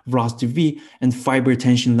for velocity v and fiber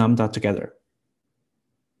tension lambda together.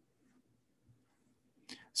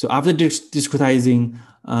 So after discretizing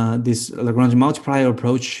this Lagrangian multiplier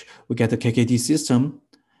approach, we get a KKT system.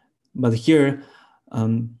 But here,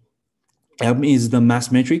 M is the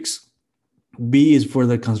mass matrix, B is for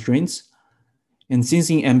the constraints. And since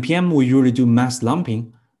in NPM, we usually do mass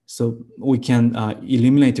lumping, so we can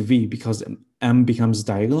eliminate V because M becomes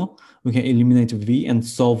diagonal. We can eliminate V and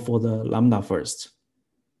solve for the lambda first.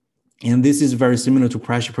 And this is very similar to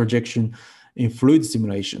pressure projection in fluid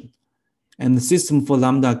simulation. And the system for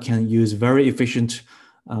lambda can use very efficient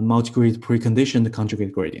multigrid preconditioned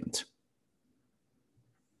conjugate gradient.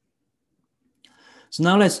 So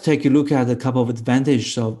now let's take a look at a couple of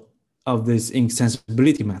advantages of this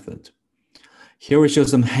inextensibility method. Here we show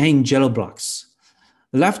some hanging jello blocks.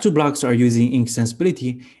 The left two blocks are using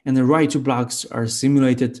inextensibility, and the right two blocks are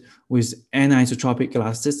simulated with anisotropic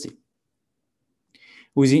elasticity.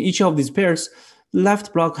 Within each of these pairs, the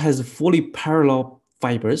left block has fully parallel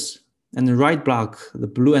fibers, and the right block, the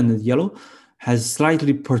blue and the yellow, has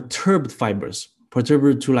slightly perturbed fibers,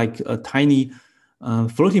 perturbed to like a tiny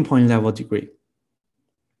floating point level degree.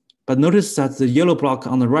 But notice that the yellow block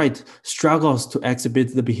on the right struggles to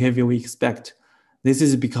exhibit the behavior we expect. This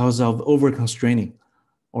is because of over-constraining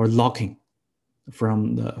or locking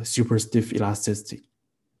from the super stiff elasticity.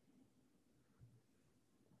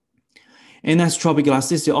 Anisotropic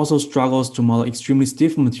elasticity also struggles to model extremely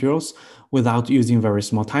stiff materials without using very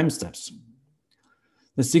small time steps.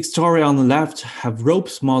 The 6 tori on the left have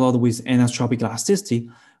ropes modeled with anisotropic elasticity,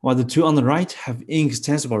 while the 2 on the right have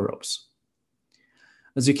inextensible ropes.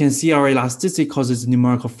 As you can see, our elasticity causes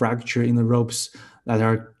numerical fracture in the ropes that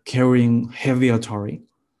are carrying heavier tori,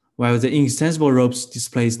 while the inextensible ropes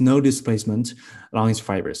displays no displacement along its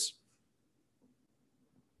fibers.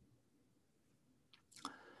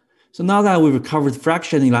 So now that we've covered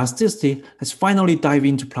fracture and elasticity, let's finally dive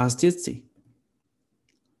into plasticity.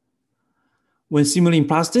 When simulating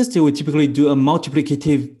plasticity, we typically do a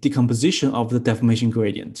multiplicative decomposition of the deformation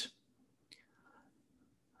gradient.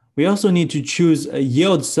 We also need to choose a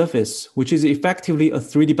yield surface, which is effectively a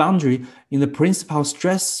 3D boundary in the principal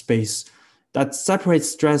stress space that separates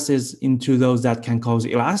stresses into those that can cause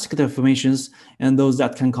elastic deformations and those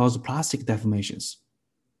that can cause plastic deformations.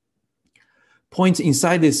 Points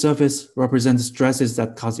inside this surface represent stresses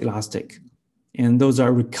that cause elastic, and those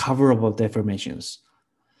are recoverable deformations.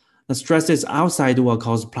 The stresses outside will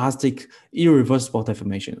cause plastic irreversible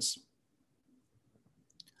deformations.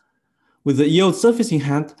 With the yield surface in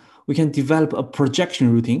hand, we can develop a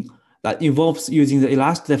projection routine that involves using the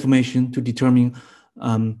elastic deformation to determine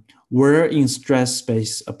where in stress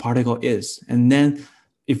space a particle is. And then,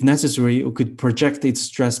 if necessary, we could project its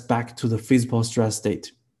stress back to the physical stress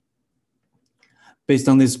state. Based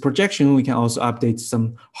on this projection, we can also update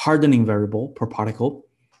some hardening variable per particle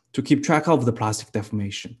to keep track of the plastic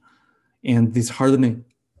deformation. And this hardening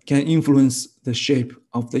can influence the shape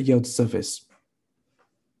of the yield surface.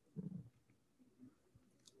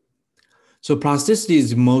 So plasticity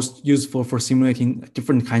is most useful for simulating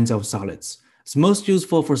different kinds of solids. It's most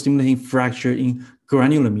useful for simulating fracture in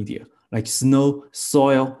granular media, like snow,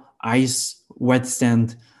 soil, ice, wet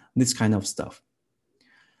sand, this kind of stuff.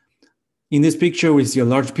 In this picture, we see a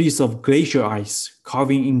large piece of glacier ice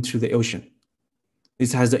carving into the ocean.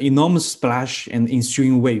 This has an enormous splash and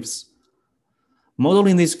ensuing waves.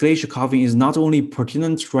 Modeling this glacier calving is not only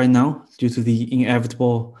pertinent right now due to the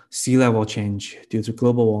inevitable sea level change due to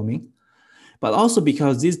global warming, but also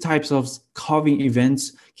because these types of calving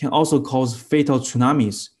events can also cause fatal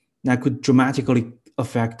tsunamis that could dramatically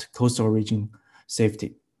affect coastal region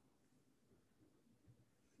safety.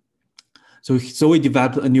 So we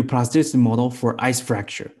developed a new plasticity model for ice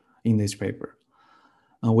fracture in this paper.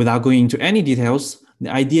 Without going into any details,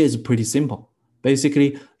 the idea is pretty simple.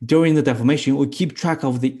 Basically, during the deformation, we keep track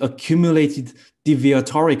of the accumulated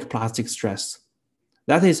deviatoric plastic stress.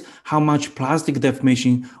 That is how much plastic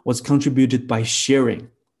deformation was contributed by shearing.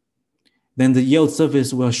 Then the yield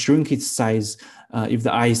surface will shrink its size if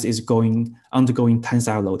the ice is undergoing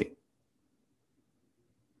tensile loading.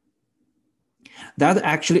 That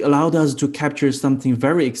actually allowed us to capture something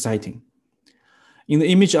very exciting. In the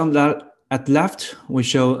image on at left, we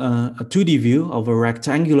show a 2D view of a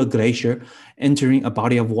rectangular glacier entering a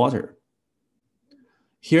body of water.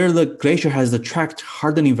 Here, the glacier has the tracked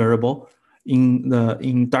hardening variable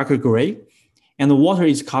in darker gray, and the water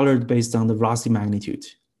is colored based on the velocity magnitude.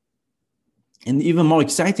 And even more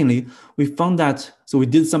excitingly, we found that, so we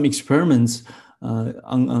did some experiments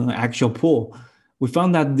on an actual pool. We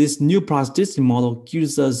found that this new plasticity model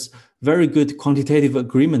gives us very good quantitative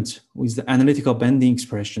agreement with the analytical bending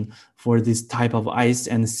expression for this type of ice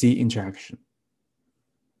and sea interaction.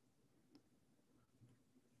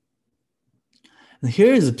 And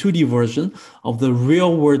here is a 2D version of the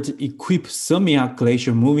real-world equipped Sumukh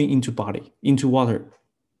glacier moving into water.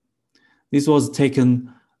 This was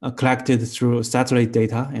collected through satellite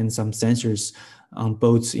data and some sensors on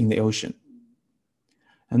boats in the ocean.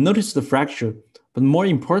 And notice the fracture, but more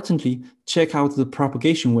importantly, check out the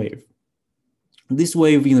propagation wave. This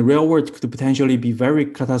wave in the real world could potentially be very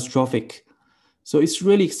catastrophic. So it's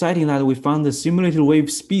really exciting that we found the simulated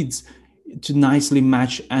wave speeds to nicely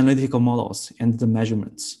match analytical models and the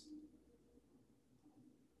measurements.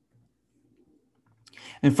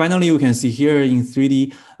 And finally, you can see here in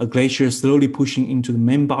 3D, a glacier slowly pushing into the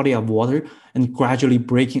main body of water and gradually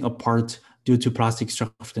breaking apart due to plastic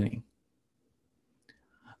softening.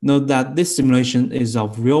 Note that this simulation is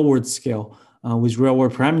of real-world scale with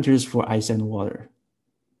real-world parameters for ice and water.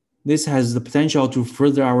 This has the potential to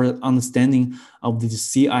further our understanding of the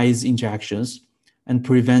sea-ice interactions and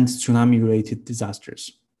prevent tsunami-related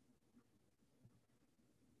disasters.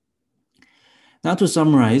 Now to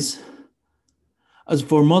summarize, as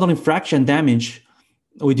for modeling fracture and damage,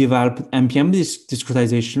 we developed NPM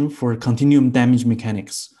discretization for continuum damage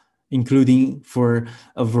mechanics, including for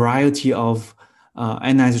a variety of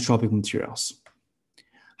anisotropic materials.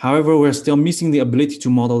 However, we're still missing the ability to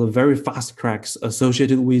model the very fast cracks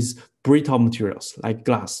associated with brittle materials like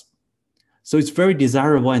glass. So it's very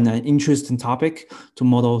desirable and an interesting topic to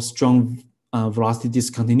model strong velocity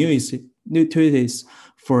discontinuities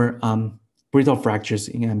for brittle fractures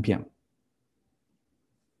in NPM.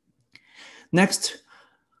 Next,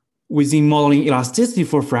 within modeling elasticity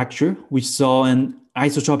for fracture, we saw an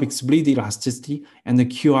isotropic split elasticity and the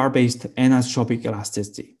QR-based anisotropic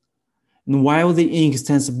elasticity. And while the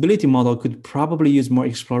inextensibility model could probably use more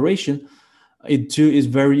exploration, it too is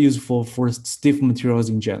very useful for stiff materials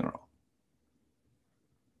in general.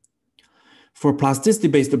 For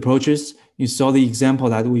plasticity-based approaches, you saw the example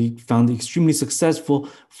that we found extremely successful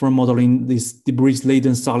for modeling this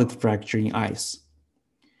debris-laden solid fracture in ice.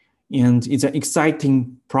 And it's an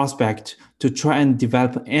exciting prospect to try and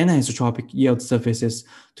develop anisotropic yield surfaces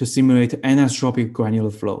to simulate anisotropic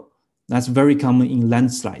granular flow. That's very common in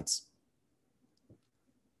landslides.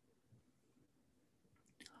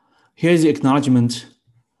 Here's the acknowledgement.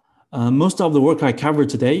 Most of the work I covered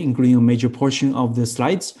today, including a major portion of the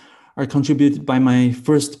slides, are contributed by my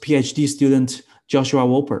first PhD student, Joshua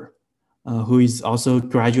Wolper, who is also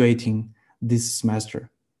graduating this semester.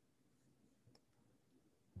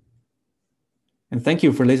 And thank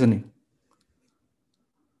you for listening.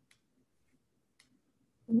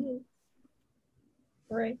 All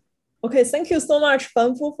right. Okay, thank you so much,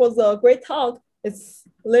 Fanfu, for the great talk. It's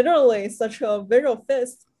literally such a visual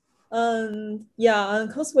feast. And yeah, and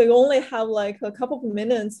because we only have like a couple of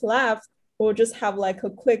minutes left, we'll just have like a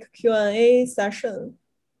quick Q&A session.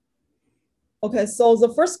 Okay, so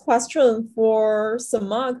the first question for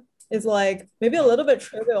Sumukh is like maybe a little bit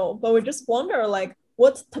trivial, but we just wonder like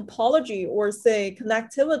what topology or say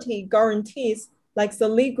connectivity guarantees like the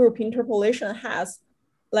Lie group interpolation has.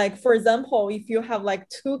 Like for example, if you have like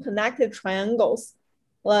two connected triangles,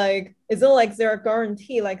 like is it like they're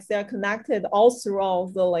guaranteed like they're connected all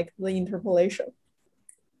throughout the interpolation?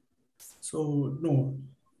 So no,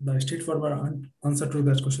 the straightforward answer to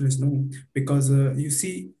that question is no, because you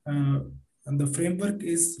see and the framework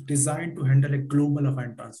is designed to handle a global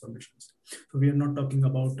affine transformations. So we are not talking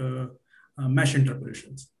about mesh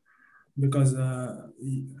interpolations, because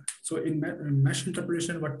so in mesh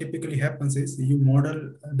interpolation, what typically happens is you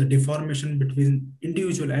model the deformation between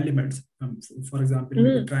individual elements, for example,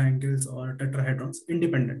 maybe triangles or tetrahedrons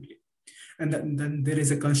independently. And then there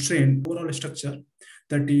is a constraint overall structure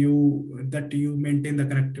that you maintain the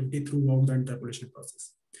connectivity throughout the interpolation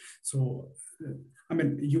process. So, I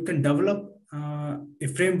mean, you can develop a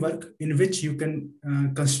framework in which you can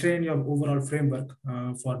constrain your overall framework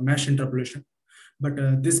for mesh interpolation.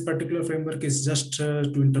 But this particular framework is just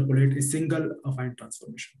to interpolate a single affine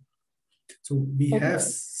transformation. So we have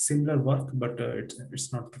similar work, but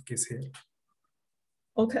it's not the case here.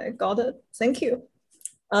 Okay, got it. Thank you.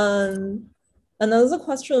 Another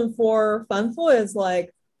question for Fanfu is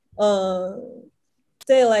like,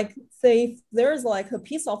 say if there's like a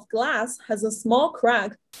piece of glass has a small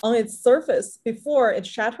crack on its surface before it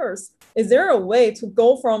shatters, is there a way to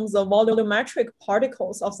go from the volumetric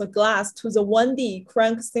particles of the glass to the 1D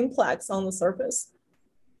crank simplex on the surface?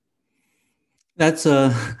 That's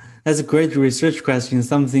a great research question,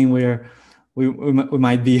 something where we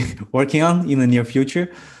might be working on in the near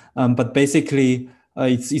future. But basically,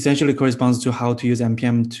 it essentially corresponds to how to use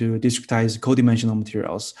MPM to discretize codimensional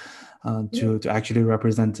materials to actually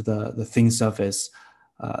represent the thin surface.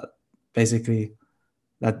 Basically,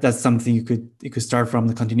 that's something you could start from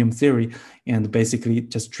the continuum theory and basically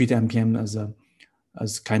just treat MPM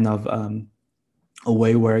as kind of a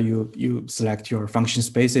way where you select your function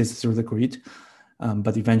spaces through the grid,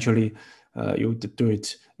 but eventually you do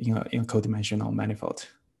it in a codimensional manifold.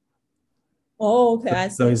 Oh, okay, I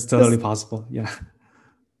see. So it's totally possible, yeah.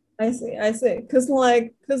 I see. Because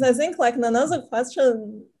I think like another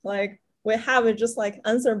question like we have it just like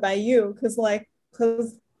answered by you. Because I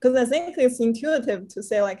think it's intuitive to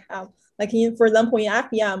say like how like for example in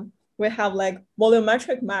FEM we have like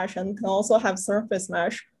volumetric mesh and can also have surface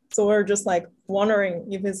mesh. So we're just like wondering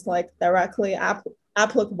if it's like directly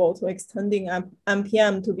applicable to extending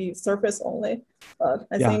MPM to be surface only. But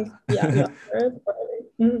I think yeah.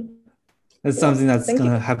 That's something that's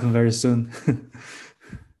gonna happen very soon.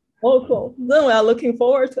 Oh, cool. Then we are looking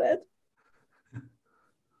forward to it.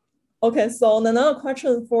 Okay, so another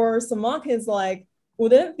question for Sumukh is like,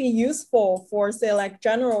 would it be useful for say like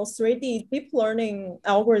general 3D deep learning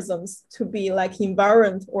algorithms to be like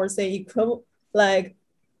invariant or say equivariant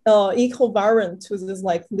to this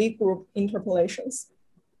like Lie group interpolations?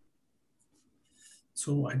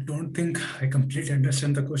 So I don't think I completely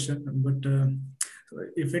understand the question, but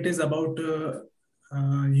if it is about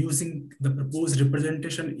using the proposed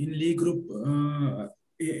representation in Lie group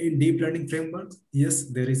in deep learning frameworks, yes,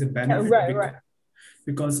 there is a benefit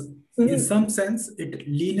because in some sense it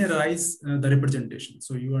linearizes the representation.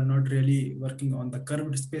 So you are not really working on the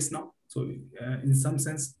curved space now. So in some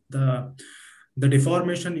sense, the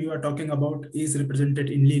deformation you are talking about is represented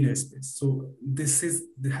in linear space. So this is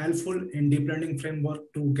helpful in deep learning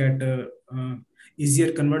framework to get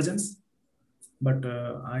easier convergence. But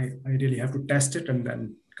I really have to test it and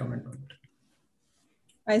then comment on it.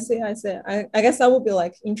 I see. I guess that would be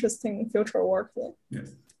like interesting future work.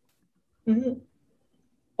 Yes.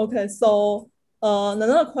 Okay, so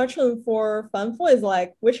another question for Fanfu is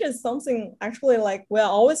like, which is something actually like we're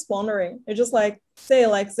always wondering. It's just like say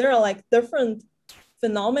like there are like different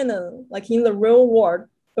phenomena like in the real world,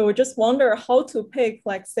 but we just wonder how to pick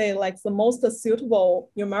like say like the most suitable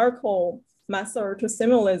numerical method to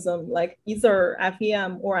simulate them, like either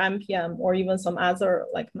FEM or MPM or even some other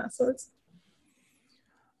like methods.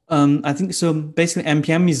 I think so. Basically,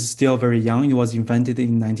 MPM is still very young. It was invented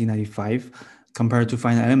in 1995. Compared to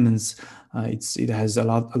finite elements, it has a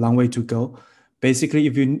long way to go. Basically,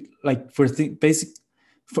 if you like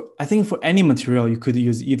I think for any material you could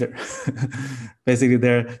use either. Basically,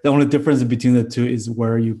 the only difference between the two is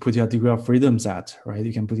where you put your degree of freedoms at, right?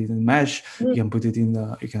 You can put it in mesh. You can put it in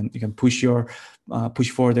you can push forward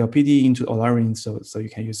the LPD into Olarin, so you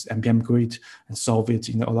can use MPM grid and solve it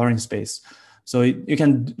in the Olarin space. So you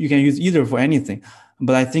can use either for anything.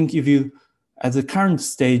 But I think if you at the current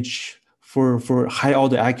stage for high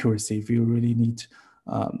order accuracy, if you really need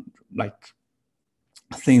like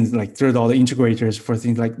things like third order integrators for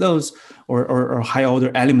things like those, or high order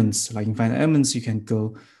elements like infinite elements, you can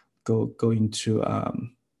go into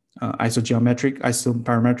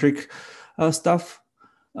isoparametric stuff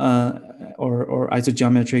or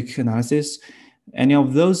isogeometric analysis. Any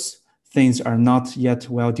of those things are not yet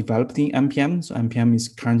well developed in MPM. So MPM is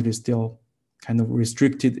currently still kind of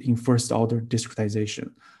restricted in first order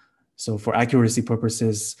discretization. So for accuracy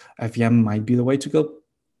purposes, FEM might be the way to go.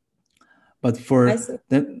 But for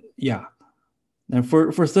then, Now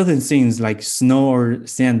for certain things like snow or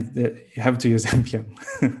sand, you have to use FEM.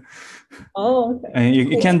 Oh, okay. And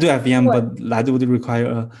you can do FEM, Right. but that would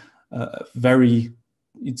require a very,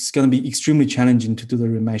 it's going to be extremely challenging to do the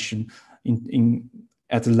remeshing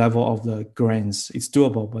at the level of the grains. It's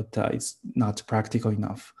doable, but it's not practical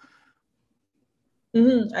enough.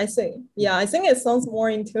 I see. Yeah, I think it sounds more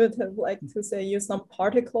intuitive, like to say use some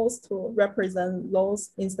particles to represent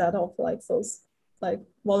those instead of like those like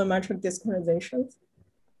volumetric discretizations.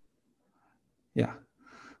 Yeah.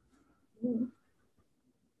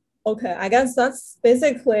 Okay, I guess that's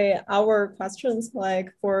basically our questions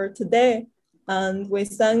like for today. And we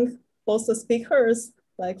thank both the speakers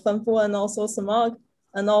like Fanfu and also Sumukh,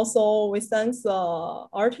 and also we thank the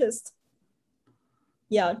artist,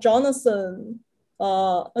 yeah, Jonathan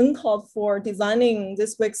Encott for designing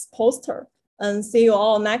this week's poster. And see you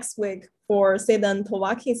all next week for Sid and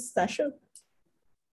Towaki's session.